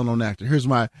a well-known actor. Here's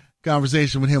my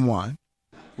conversation with Himwan.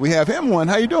 We have Himwan.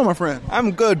 How you doing, my friend?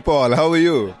 I'm good, Paul. How are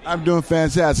you? I'm doing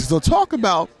fantastic. So talk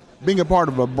about being a part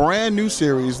of a brand new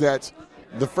series that's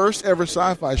the first ever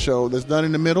sci-fi show that's done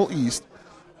in the Middle East.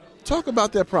 Talk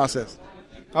about that process.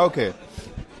 Okay,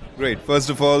 great. First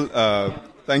of all,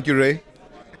 thank you, Ray.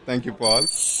 Thank you, Paul.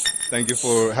 Thank you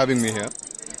for having me here.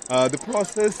 The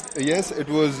process, yes, it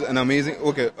was an amazing...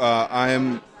 Okay,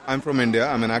 I'm from India.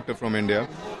 I'm an actor from India.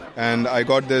 And I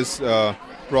got this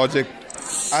project.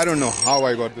 I don't know how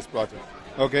I got this project.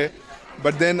 Okay?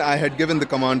 But then I had given the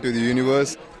command to the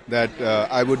universe that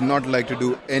I would not like to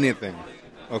do anything.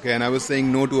 Okay? And I was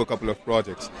saying no to a couple of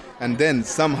projects. And then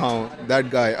somehow that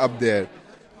guy up there,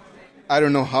 I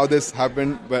don't know how this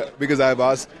happened, but because I've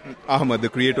asked Ahmed, the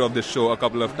creator of this show, a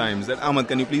couple of times, that Ahmed,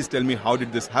 can you please tell me how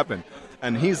did this happen?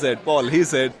 And he said,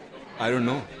 I don't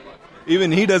know.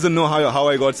 Even he doesn't know how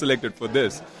I got selected for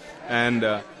this. And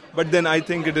but then I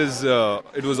think it was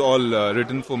all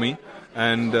written for me.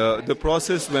 And the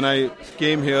process when I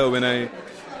came here,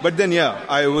 but then yeah,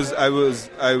 I was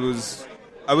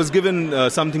given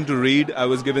something to read. I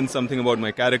was given something about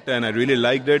my character, and I really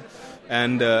liked it.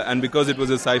 And because it was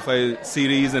a sci-fi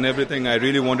series and everything, I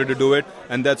really wanted to do it,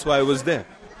 and that's why I was there.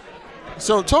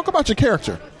 So talk about your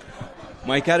character.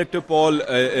 My character, Paul,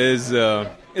 is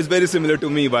very similar to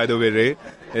me, by the way, Ray.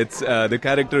 It's the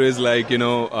character is like,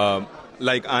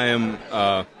 like I am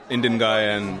Indian guy,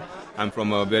 and I'm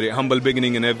from a very humble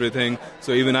beginning and everything.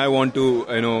 So even I want to,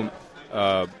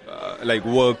 like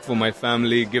work for my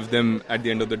family, give them at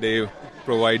the end of the day,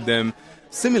 provide them.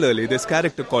 Similarly, this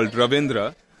character called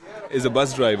Ravindra is a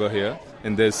bus driver here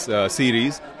in this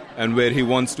series, and where he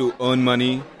wants to earn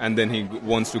money and then he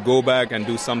wants to go back and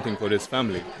do something for his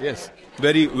family. Yes.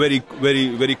 Very, very, very,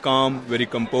 very calm, very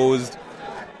composed.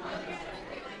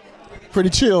 Pretty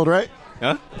chilled, right?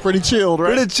 Huh? Pretty chilled,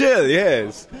 right? Pretty chill,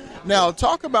 yes. Now,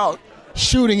 talk about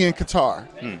shooting in Qatar.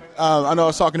 I know I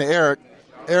was talking to Eric.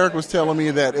 Eric was telling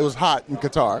me that it was hot in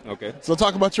Qatar. Okay. So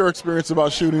talk about your experience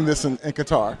about shooting this in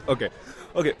Qatar. Okay.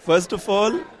 First of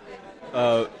all,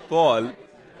 Paul,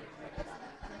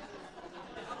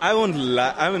 I won't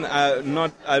lie. I mean,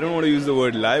 I don't want to use the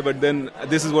word lie, but then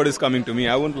this is what is coming to me.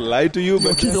 I won't lie to you,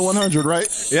 but keep it 100, right?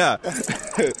 Yeah.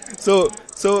 So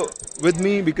with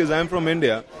me, because I'm from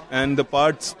India, and the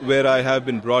parts where I have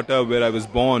been brought up, where I was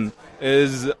born,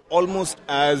 is almost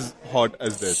as hot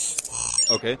as this.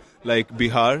 Okay, like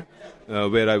Bihar,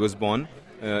 where I was born,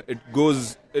 it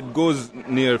goes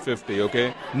near 50.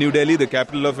 Okay, New Delhi, the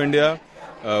capital of India,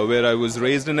 where I was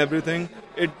raised and everything,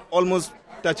 it almost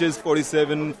touches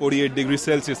 47, 48 degrees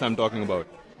Celsius. I'm talking about,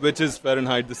 which is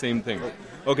Fahrenheit, the same thing.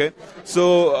 Okay,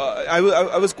 so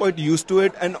I was quite used to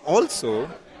it, and also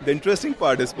the interesting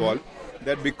part is, Paul,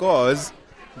 that because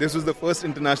this was the first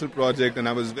international project and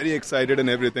I was very excited and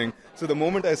everything, so the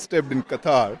moment I stepped in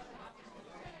Qatar,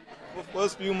 for the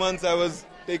first few months I was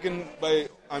taken by,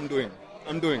 I'm doing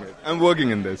it, I'm working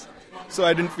in this. So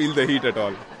I didn't feel the heat at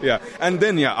all. Yeah, and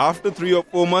then after 3 or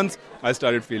 4 months, I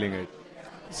started feeling it.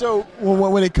 So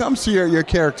when it comes to your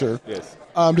character, yes,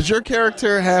 does your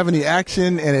character have any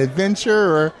action and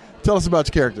adventure, or tell us about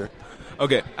your character?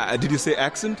 Okay, did you say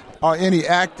accent? Or any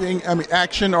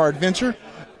action or adventure?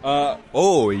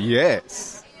 Oh,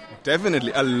 yes.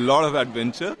 Definitely. A lot of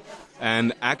adventure.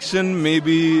 And action,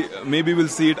 maybe we'll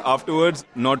see it afterwards.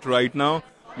 Not right now.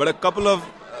 But a couple of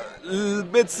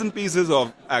bits and pieces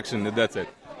of action, that's it.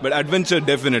 But adventure,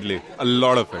 definitely. A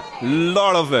lot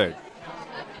of it.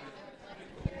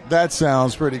 That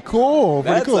sounds pretty cool.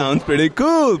 Sounds pretty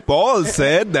cool. Paul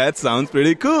said that sounds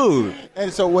pretty cool.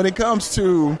 And so when it comes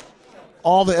to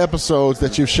all the episodes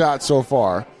that you've shot so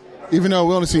far, even though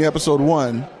we only see episode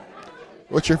 1,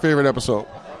 what's your favorite episode?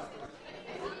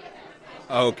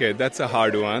 Okay, that's a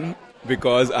hard one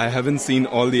because I haven't seen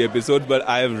all the episodes, but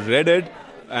I have read it.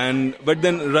 But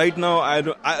then right now,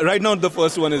 right now the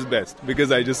first one is best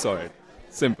because I just saw it.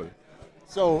 Simple.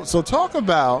 So talk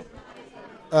about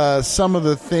some of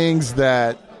the things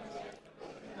that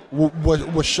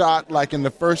was shot like in the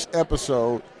first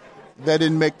episode that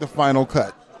didn't make the final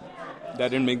cut. That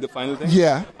didn't make the final thing?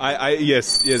 Yeah.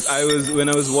 Yes. When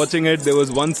I was watching it, there was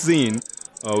one scene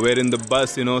where in the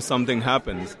bus, something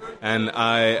happens, and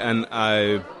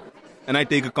I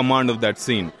take a command of that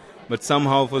scene. But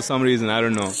somehow, for some reason, I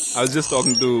don't know. I was just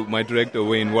talking to my director,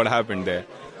 Wayne, what happened there.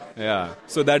 Yeah.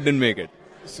 So that didn't make it.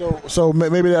 So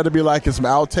maybe that'll be like some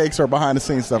outtakes or behind the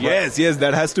scenes stuff. Yes, right? Yes,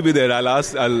 that has to be there. I'll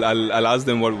ask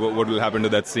them what will happen to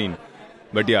that scene.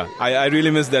 But yeah, I really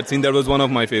missed that scene. That was one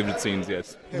of my favorite scenes,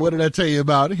 yes. What did I tell you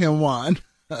about Himwan?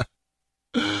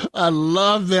 I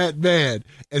love that man.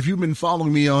 If you've been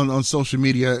following me on social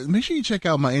media, make sure you check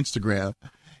out my Instagram.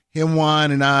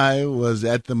 Himwan and I was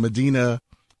at the Medina.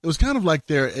 It was kind of like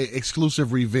their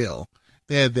exclusive reveal.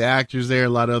 They had the actors there, a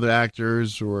lot of other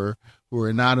actors who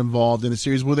were not involved in the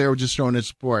series. Well, they were just showing their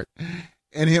support.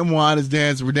 And Himwan is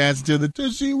dancing. We're dancing to the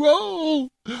Tootsie Roll.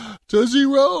 Tootsie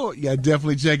Roll. Yeah,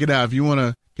 definitely check it out. If you want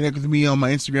to connect with me on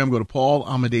my Instagram, go to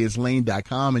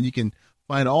paulamadeuslane.com, and you can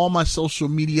find all my social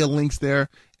media links there.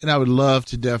 And I would love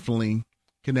to definitely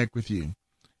connect with you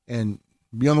and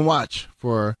be on the watch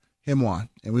for Himwan.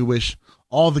 And we wish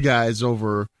all the guys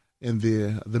over in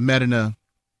the Medina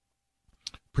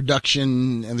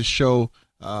production and the show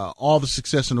all the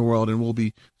success in the world, and we'll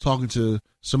be talking to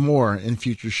some more in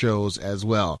future shows as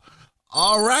well.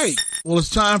 All right. Well, it's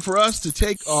time for us to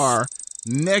take our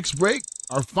next break,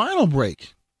 our final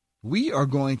break. We are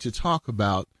going to talk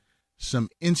about some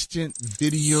instant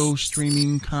video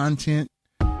streaming content,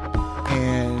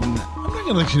 and I'm not going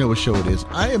to let you know what show it is.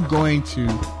 I am going to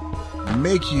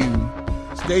make you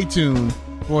stay tuned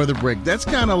for the break. That's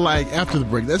kind of like after the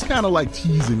break. That's kind of like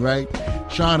teasing, right?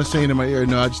 Sean is saying in my ear,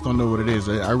 no, I just don't know what it is.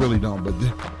 I really don't, but the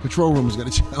control room is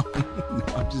going to tell me.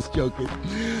 No, I'm just joking.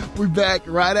 We're back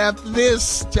right after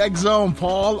this. Tech Zone,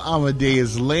 Paul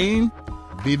Amadeus Lane.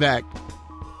 Be back.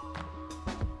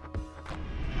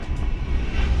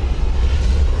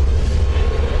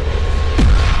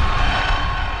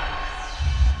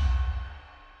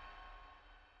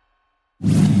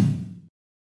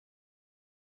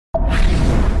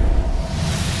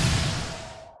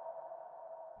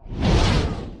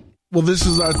 Well, this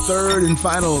is our third and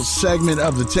final segment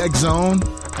of the Tech Zone.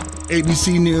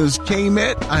 ABC News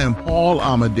KMET. I am Paul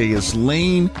Amadeus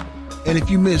Lane. And if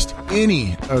you missed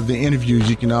any of the interviews,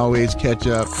 you can always catch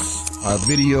up our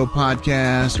video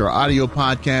podcast or audio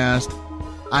podcast,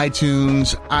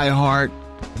 iTunes, iHeart,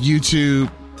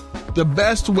 YouTube. The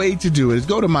best way to do it is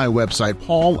go to my website,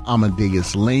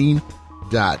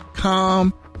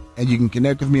 paulamadeuslane.com, and you can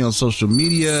connect with me on social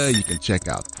media. You can check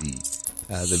out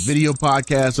the video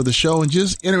podcast of the show and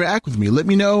just interact with me. Let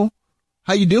me know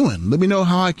how you doing. Let me know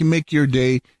how I can make your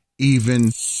day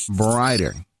even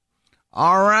brighter.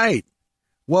 All right.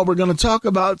 Well, we're going to talk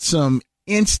about some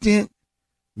instant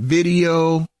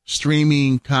video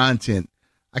streaming content.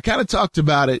 I kind of talked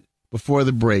about it before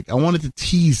the break. I wanted to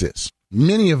tease this.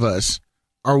 Many of us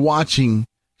are watching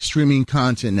streaming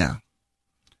content now.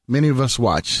 Many of us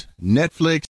watch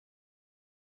Netflix,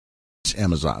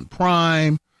 Amazon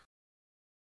Prime,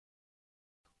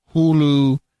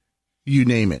 Hulu, you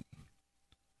name it.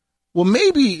 Well,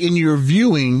 maybe in your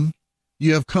viewing,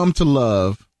 you have come to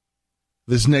love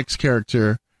this next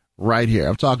character right here.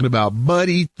 I'm talking about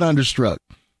Buddy Thunderstruck,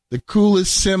 the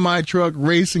coolest semi-truck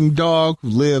racing dog who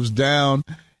lives down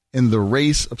in the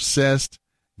race-obsessed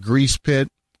grease pit,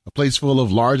 a place full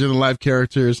of larger-than-life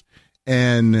characters,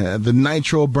 and the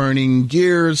nitro-burning,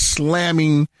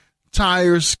 gears-slamming,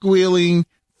 tires squealing,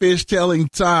 fish-tailing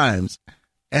times.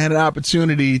 I had an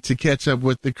opportunity to catch up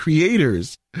with the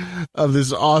creators of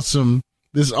this awesome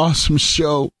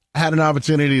show. I had an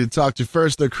opportunity to talk to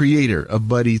first the creator of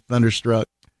Buddy Thunderstruck,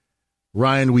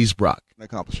 Ryan Wiesbrock.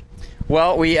 Accomplished.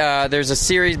 Well, there's a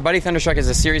series. Buddy Thunderstruck is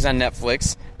a series on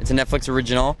Netflix. It's a Netflix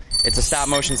original. It's a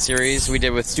stop-motion series we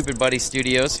did with Stupid Buddy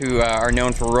Studios, who are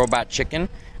known for Robot Chicken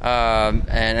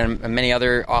and many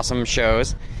other awesome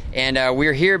shows. And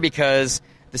we're here because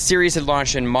the series had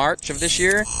launched in March of this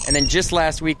year, and then just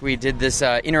last week we did this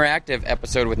interactive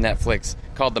episode with Netflix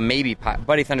called the Maybe Pile,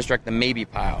 Buddy Thunderstruck, the Maybe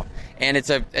Pile, and it's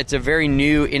a very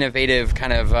new, innovative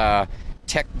kind of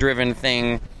tech-driven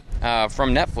thing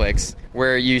from Netflix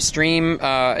where you stream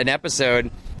an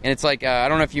episode, and it's like I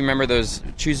don't know if you remember those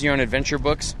Choose Your Own Adventure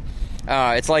books.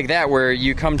 It's like that where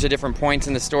you come to different points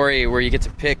in the story where you get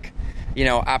to pick,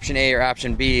 option A or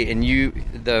option B, and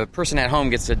the person at home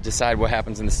gets to decide what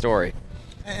happens in the story.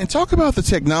 And talk about the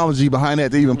technology behind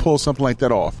that to even pull something like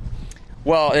that off.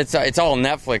 Well, it's all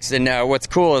Netflix, and what's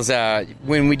cool is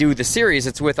when we do the series,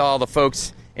 it's with all the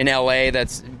folks in LA.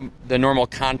 That's the normal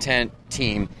content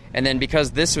team, and then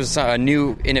because this was a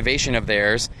new innovation of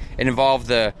theirs, it involved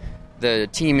the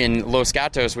team in Los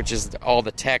Gatos, which is all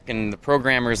the tech and the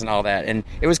programmers and all that, and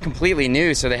it was completely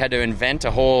new. So they had to invent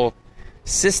a whole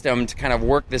system to kind of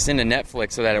work this into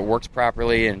Netflix so that it works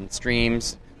properly and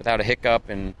streams without a hiccup,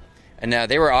 and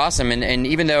they were awesome. And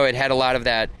even though it had a lot of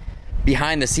that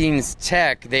behind-the-scenes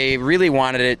tech, they really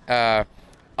wanted it,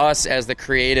 us as the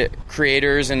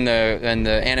creators and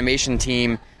the animation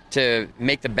team to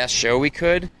make the best show we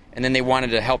could, and then they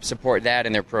wanted to help support that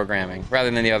in their programming rather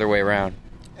than the other way around.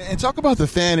 And talk about the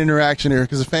fan interaction here,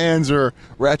 because the fans were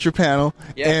at your panel.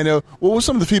 Yeah. And what was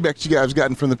some of the feedback that you guys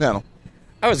gotten from the panel?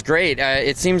 That was great.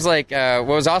 It seems like what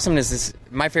was awesome is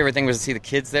my favorite thing was to see the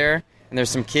kids there. And there's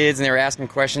some kids, and they were asking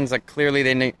questions. Like, clearly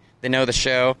they know the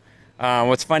show.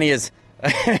 What's funny is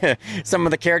some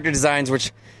of the character designs,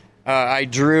 which I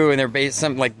drew, and they're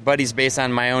Buddy's based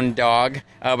on my own dog.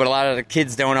 But a lot of the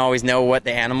kids don't always know what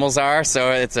the animals are,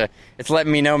 so it's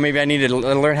letting me know maybe I need to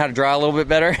learn how to draw a little bit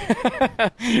better.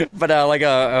 But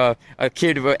a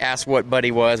kid asked what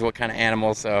Buddy was, what kind of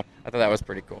animal. So I thought that was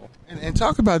pretty cool. And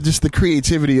talk about just the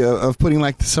creativity of putting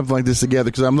something like this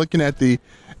together, because I'm looking at the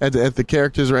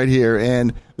characters right here,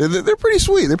 and they're pretty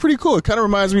sweet. They're pretty cool. It kind of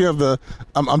reminds me of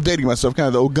I'm dating myself, kind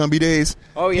of the old Gumby days.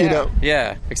 Oh, yeah.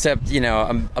 Yeah, except,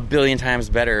 I'm a billion times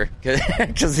better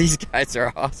because these guys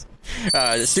are awesome.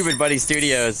 Stupid Buddy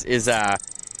Studios is,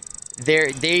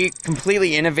 they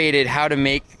completely innovated how to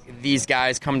make these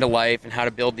guys come to life and how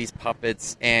to build these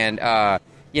puppets. And, I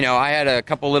had a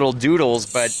couple little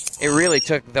doodles, but it really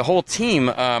took the whole team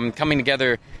coming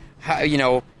together,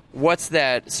 what's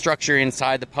that structure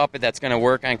inside the puppet that's going to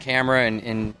work on camera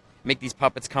and make these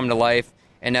puppets come to life.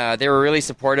 And they were really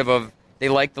supportive of, they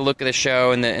liked the look of the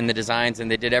show and the designs, and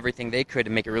they did everything they could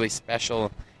to make it really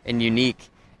special and unique.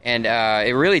 And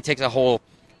it really takes a whole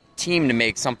team to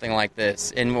make something like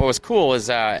this. And what was cool is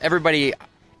everybody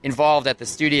involved at the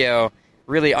studio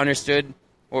really understood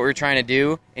what we were trying to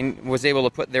do and was able to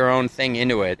put their own thing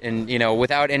into it. And,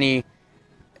 without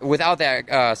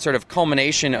that sort of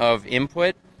culmination of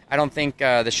input, I don't think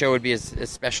the show would be as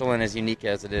special and as unique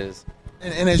as it is.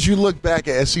 And as you look back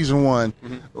at season one,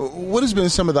 what has been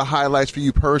some of the highlights for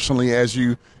you personally as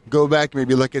you go back and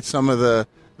maybe look at some of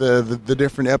the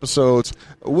different episodes?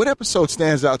 What episode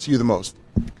stands out to you the most?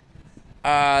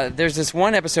 There's this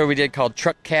one episode we did called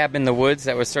Truck Cab in the Woods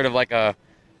that was sort of like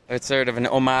it's sort of an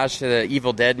homage to the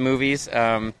Evil Dead movies.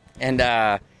 And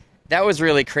that was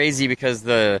really crazy because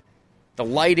the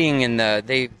lighting and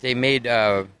they made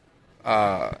a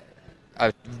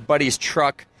buddy's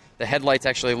truck. The headlights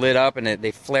actually lit up and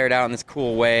they flared out in this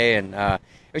cool way. And it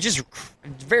was just a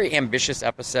very ambitious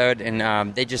episode.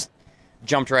 And they just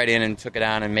jumped right in and took it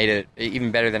on and made it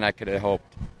even better than I could have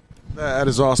hoped. That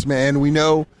is awesome, man. And we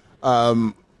know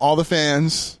all the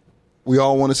fans, we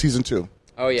all want a season 2.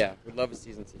 Oh, yeah. We'd love a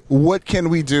season 2. What can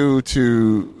we do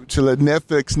to let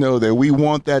Netflix know that we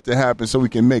want that to happen so we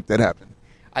can make that happen?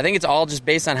 I think it's all just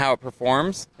based on how it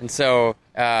performs. And so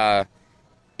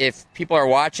if people are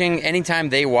watching, anytime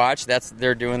they watch,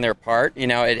 they're doing their part. You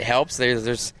know, it helps.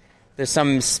 There's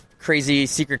some crazy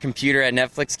secret computer at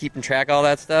Netflix keeping track of all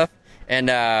that stuff. And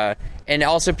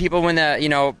also people when,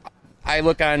 I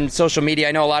look on social media.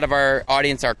 I know a lot of our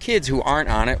audience are kids who aren't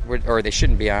on it, or they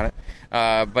shouldn't be on it.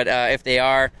 But if they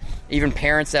are, even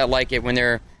parents that like it, when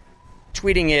they're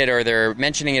tweeting it or they're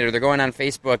mentioning it or they're going on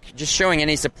Facebook, just showing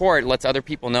any support lets other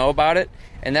people know about it.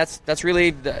 And that's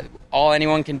really all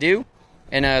anyone can do,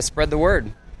 and spread the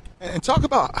word. And talk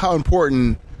about how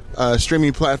important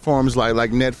streaming platforms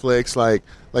like Netflix, like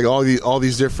all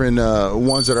these different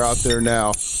ones that are out there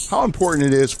now, how important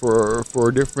it is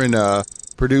for different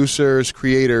producers,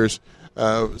 creators,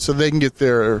 so they can get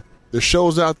their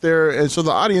shows out there, and so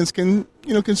the audience can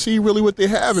see really what they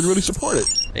have and really support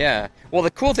it. Yeah. Well, the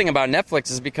cool thing about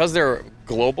Netflix is because they're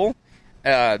global,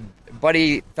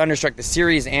 Buddy Thunderstruck, the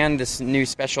series, and this new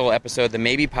special episode, The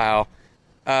Maybe Pile,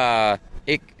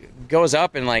 it goes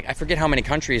up in, I forget how many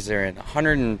countries they're in,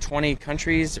 120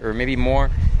 countries or maybe more,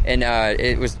 and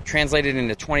it was translated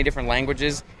into 20 different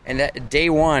languages, and that day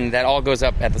one, that all goes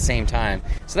up at the same time.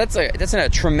 So that's a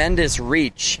tremendous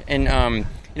reach. And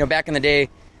back in the day,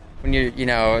 when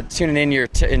you're tuning in your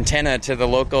antenna to the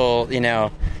local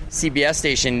CBS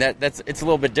station, it's a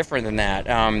little bit different than that.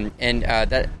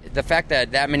 That the fact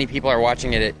that many people are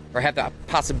watching it or have the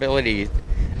possibility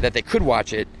that they could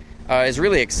watch it is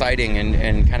really exciting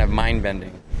and kind of mind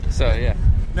bending. So yeah.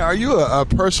 Now, are you a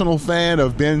personal fan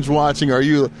of binge watching? Or are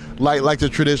you like the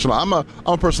traditional? I'm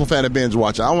a personal fan of binge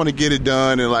watching. I want to get it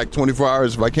done in 24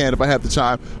 hours if I can, if I have the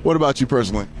time. What about you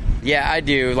personally? Yeah, I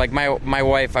do. Like my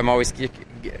wife, I'm always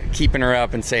keeping her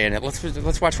up and saying it.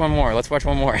 Let's watch one more. Let's watch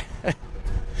one more.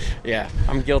 Yeah,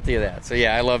 I'm guilty of that. So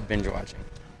yeah, I love binge watching.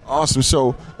 Awesome.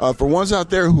 So for ones out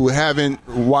there who haven't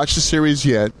watched the series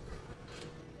yet,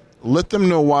 let them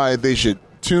know why they should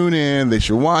tune in, they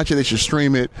should watch it, they should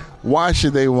stream it. Why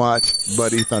should they watch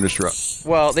Buddy Thunderstruck?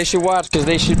 Well, they should watch because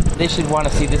they should want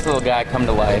to see this little guy come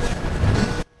to life.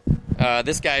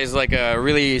 This guy is like a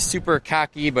really super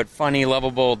cocky but funny,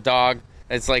 lovable dog.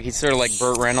 It's like he's sort of like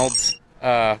Burt Reynolds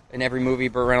in every movie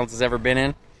Burt Reynolds has ever been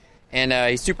in. And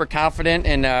he's super confident,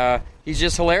 and he's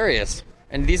just hilarious.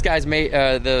 And these guys made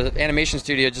the animation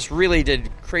studio just really did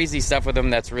crazy stuff with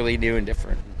him that's really new and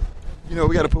different.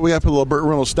 We got to put a little Burt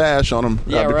Reynolds stash on him.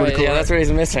 Yeah, right. Cool, yeah, that's what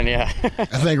he's missing. Yeah. I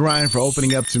thank Ryan for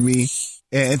opening up to me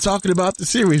and talking about the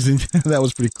series, and that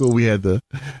was pretty cool. We had the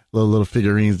little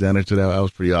figurines down there, so that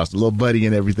was pretty awesome. Little Buddy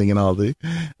and everything, and all the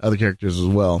other characters as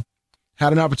well.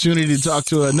 Had an opportunity to talk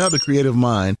to another creative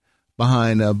mind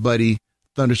behind Buddy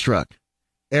Thunderstruck,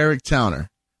 Eric Towner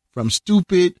from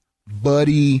Stupid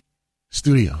Buddy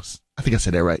Studios. I think I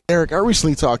said that right. Eric, I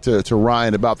recently talked to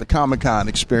Ryan about the Comic-Con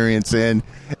experience, and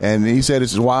he said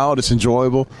it's wild, it's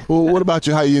enjoyable. Well, what about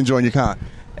you? How are you enjoying your con?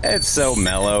 It's so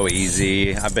mellow,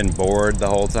 easy. I've been bored the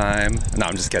whole time. No,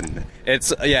 I'm just kidding.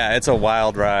 It's a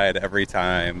wild ride every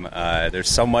time. There's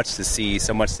so much to see,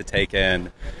 so much to take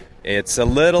in. It's a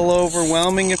little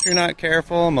overwhelming if you're not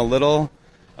careful. I'm a little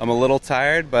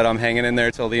tired, but I'm hanging in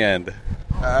there till the end.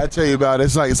 I tell you about it.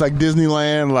 It's like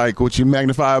Disneyland, like what you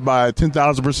magnify by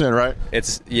 10,000%, right?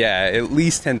 It's at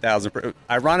least 10,000.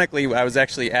 Ironically, I was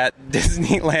actually at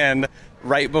Disneyland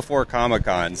right before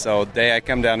Comic-Con. So the day I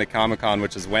come down to Comic-Con,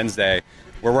 which is Wednesday,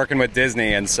 we're working with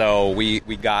Disney, and so we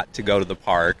got to go to the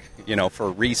park,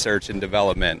 for research and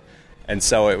development. And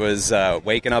so it was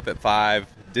waking up at 5,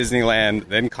 Disneyland,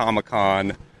 then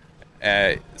Comic-Con.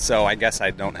 So I guess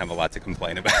I don't have a lot to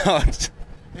complain about.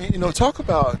 Talk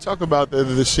about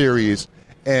the series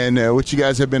and what you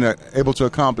guys have been able to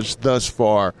accomplish thus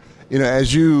far.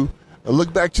 As you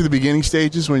look back to the beginning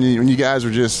stages when you guys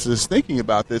were just thinking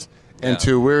about this, and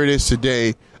to where it is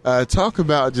today. Talk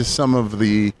about just some of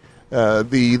the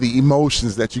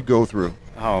emotions that you go through.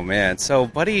 Oh man! So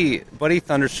Buddy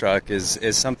Thunderstruck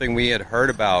is something we had heard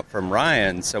about from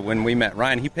Ryan. So when we met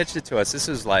Ryan, he pitched it to us. This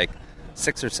was like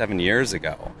 6 or 7 years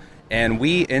ago. And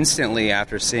we instantly,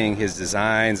 after seeing his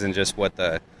designs and just what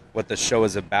the show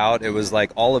is about, it was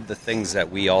like all of the things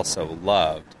that we also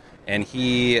loved. And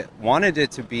he wanted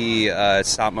it to be a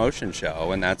stop motion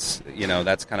show, and that's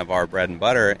kind of our bread and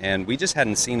butter. And we just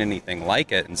hadn't seen anything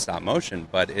like it in stop motion.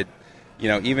 But it,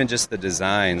 even just the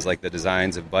designs, like the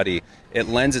designs of Buddy, it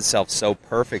lends itself so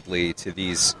perfectly to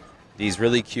these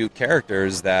really cute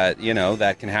characters that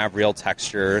that can have real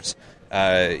textures,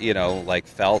 like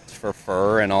felt for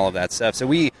fur and all of that stuff.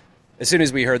 So as soon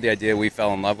as we heard the idea, we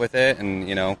fell in love with it,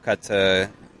 and cut to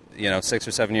 6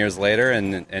 or 7 years later,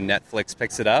 and Netflix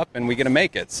picks it up, and we get to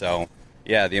make it. So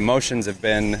yeah, the emotions have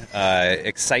been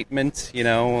excitement,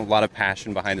 a lot of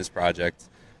passion behind this project,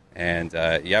 and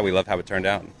we love how it turned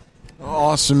out.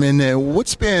 Awesome. And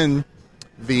what's been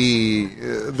the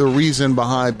reason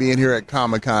behind being here at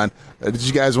Comic-Con? Did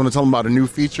you guys want to tell them about a new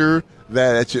feature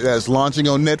that's launching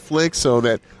on Netflix so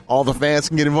that all the fans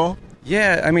can get involved?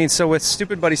 Yeah, I mean, so with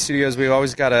Stupid Buddy Studios, we've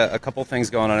always got a couple things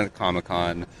going on at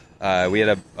Comic-Con. We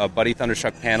had a Buddy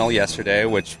Thunderstruck panel yesterday,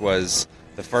 which was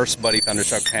the first Buddy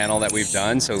Thunderstruck panel that we've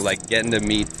done. So, like, getting to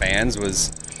meet fans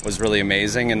was really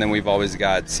amazing. And then we've always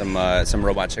got some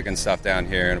Robot Chicken stuff down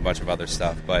here and a bunch of other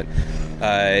stuff. But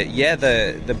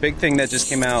the big thing that just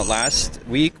came out last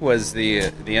week was the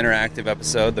interactive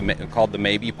episode called The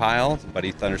Maybe Pile,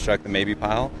 Buddy Thunderstruck, The Maybe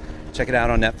Pile. Check it out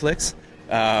on Netflix.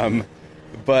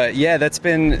 But yeah, that's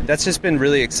just been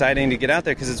really exciting to get out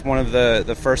there because it's one of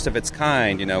the first of its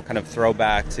kind, kind of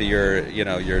throwback to your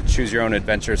choose your own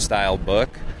adventure style book.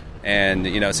 And,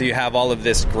 so you have all of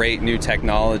this great new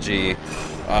technology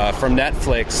from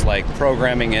Netflix, like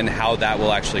programming in how that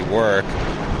will actually work.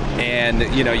 And,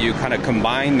 you kind of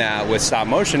combine that with stop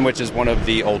motion, which is one of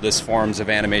the oldest forms of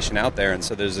animation out there. And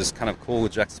so there's this kind of cool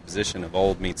juxtaposition of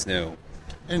old meets new.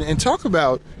 And talk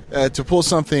about, to pull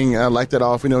something like that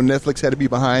off, Netflix had to be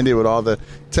behind it with all the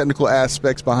technical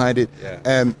aspects behind it. Yeah.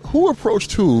 And who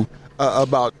approached who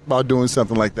about doing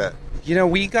something like that?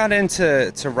 We got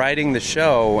into writing the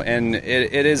show, and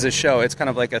it is a show. It's kind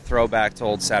of like a throwback to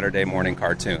old Saturday morning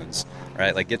cartoons,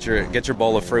 right? Like get your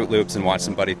bowl of Fruit Loops and watch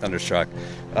some Buddy Thunderstruck.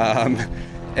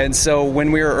 And so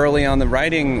when we were early on the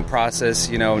writing process,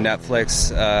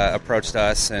 Netflix approached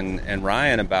us and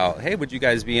Ryan about, hey, would you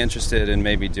guys be interested in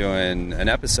maybe doing an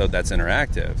episode that's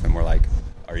interactive? And we're like,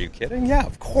 are you kidding? Yeah,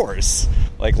 of course.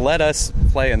 Like, let us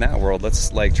play in that world. Let's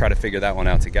try to figure that one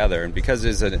out together. And because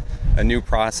there's a new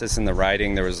process in the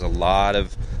writing, there was a lot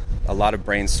of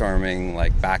brainstorming,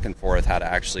 like back and forth, how to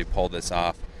actually pull this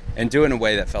off and do it in a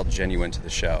way that felt genuine to the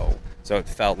show. So it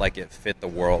felt like it fit the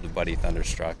world of Buddy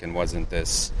Thunderstruck and wasn't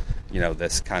this,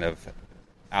 this kind of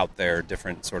out there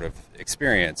different sort of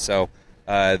experience. So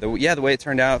the way it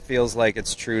turned out feels like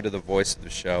it's true to the voice of the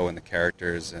show and the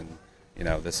characters and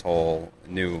this whole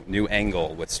new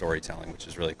angle with storytelling, which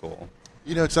is really cool.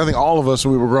 It's something all of us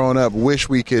when we were growing up wish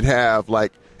we could have,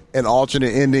 like an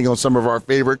alternate ending on some of our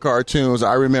favorite cartoons.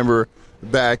 I remember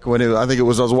back when I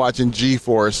was watching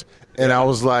G-Force, and I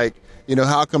was like,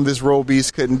 how come this Roll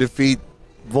Beast couldn't defeat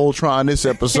Voltron this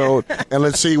episode, and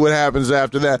let's see what happens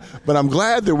after that. But I'm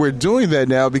glad that we're doing that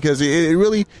now because it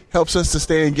really helps us to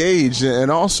stay engaged, and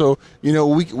also,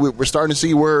 we're starting to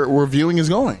see where viewing is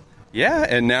going. Yeah,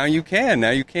 and now you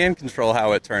can control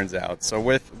how it turns out. So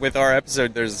with our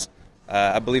episode, there's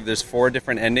I believe there's 4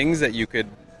 different endings that you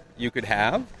could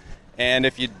have, and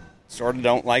if you sort of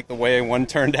don't like the way one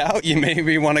turned out, you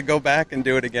maybe want to go back and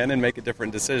do it again and make a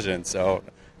different decision. So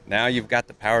now you've got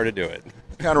the power to do it.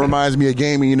 Kind of reminds me of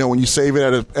gaming, when you save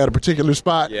it at a particular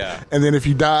spot, yeah, and then if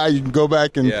you die, you can go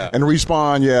back and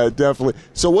respawn. Yeah, definitely.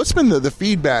 So what's been the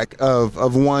feedback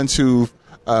of ones who've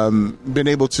been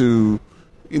able to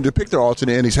pick their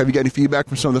alternate endings? Have you got any feedback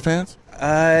from some of the fans?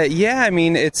 Yeah, I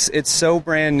mean, it's so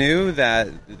brand new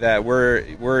that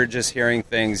we're just hearing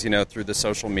things, through the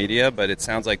social media, but it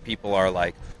sounds like people are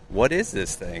like, what is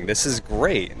this thing? This is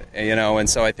great, and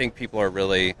so I think people are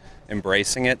really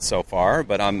embracing it so far,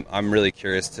 but I'm really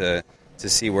curious to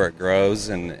see where it grows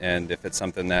and if it's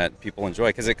something that people enjoy,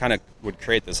 because it kind of would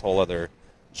create this whole other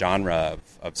genre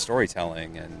of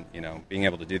storytelling, and being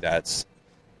able to do that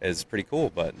is pretty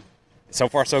cool, but so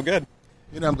far so good.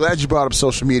 I'm glad you brought up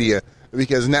social media,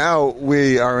 because now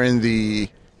we are in the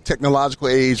technological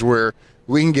age where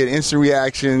we can get instant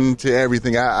reaction to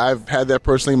everything. I've had that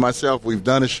personally myself. We've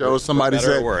done a show. Somebody for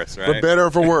better said, or worse, right? For better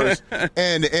or for worse.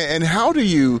 and how do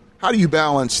you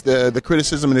balance the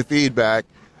criticism and the feedback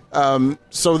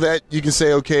so that you can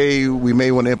say, okay, we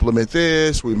may want to implement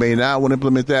this, we may not want to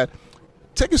implement that.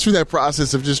 Take us through that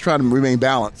process of just trying to remain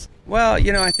balanced. Well,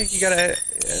 I think you got to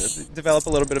develop a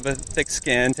little bit of a thick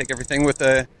skin, take everything with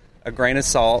a a grain of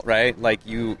salt, right? Like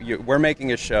we're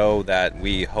making a show that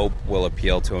we hope will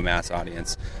appeal to a mass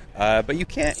audience, but you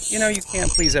can't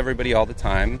please everybody all the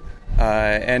time,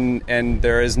 and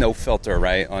there is no filter,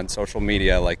 right, on social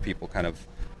media. Like people kind of,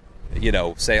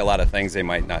 say a lot of things they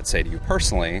might not say to you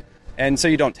personally. And so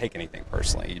you don't take anything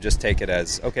personally. You just take it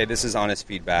as, okay, this is honest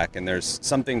feedback, and there's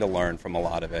something to learn from a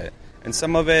lot of it. And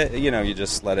some of it, you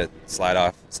just let it slide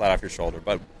off your shoulder.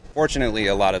 But fortunately,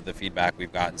 a lot of the feedback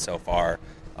we've gotten so far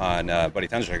on Buddy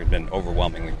Thunderstruck has been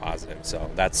overwhelmingly positive. So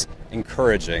that's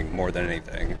encouraging more than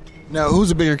anything. Now,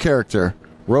 who's a bigger character,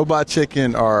 Robot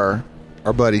Chicken or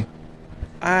Buddy?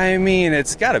 I mean,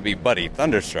 it's got to be Buddy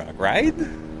Thunderstruck, right?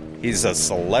 He's a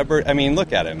celebrity. I mean,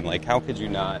 look at him. Like, how could you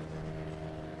not?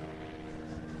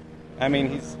 I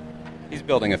mean, he's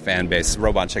building a fan base.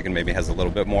 Robot Chicken maybe has a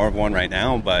little bit more of one right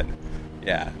now, but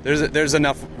yeah, there's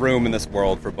enough room in this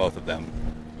world for both of them.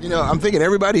 I'm thinking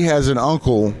everybody has an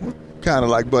uncle kind of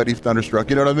like Buddy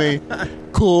Thunderstruck, you know what I mean?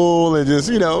 Cool and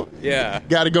just, yeah,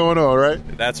 got it going on, right?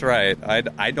 That's right.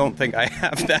 I don't think I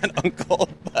have that uncle,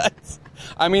 but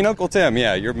I mean, Uncle Tim,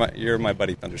 yeah, you're my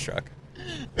Buddy Thunderstruck.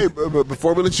 Hey, but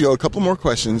before we let you go, a couple more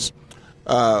questions.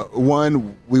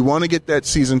 One, we want to get that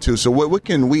season 2. So what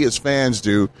can we as fans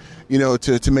do,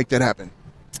 to make that happen?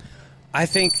 I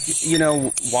think,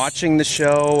 watching the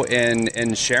show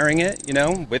and sharing it,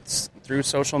 through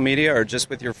social media or just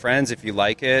with your friends if you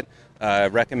like it,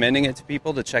 recommending it to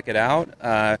people to check it out,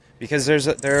 because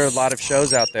there are a lot of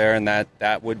shows out there, and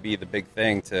that would be the big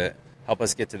thing to help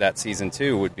us get to that season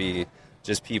 2 would be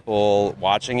just people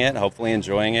watching it, hopefully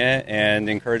enjoying it, and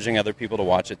encouraging other people to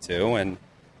watch it too. And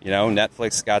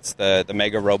Netflix got the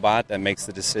mega robot that makes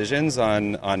the decisions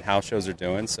on how shows are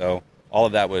doing. So all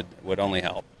of that would only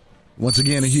help. Once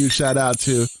again, a huge shout out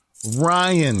to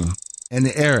Ryan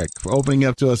and Eric for opening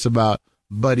up to us about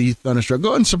Buddy Thunderstruck. Go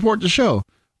ahead and support the show.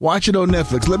 Watch it on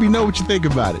Netflix. Let me know what you think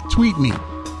about it. Tweet me,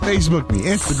 Facebook me,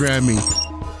 Instagram me.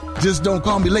 Just don't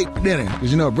call me late for dinner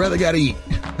because, brother got to eat.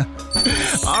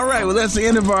 All right, well, that's the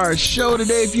end of our show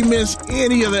today. If you miss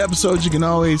any of the episodes, you can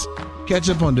always catch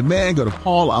up on demand. Go to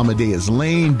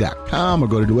paulamadeuslane.com or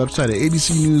go to the website at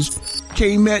ABC News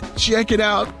KMET. Check it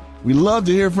out. We love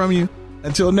to hear from you.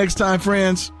 Until next time,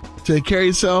 friends, take care of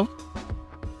yourself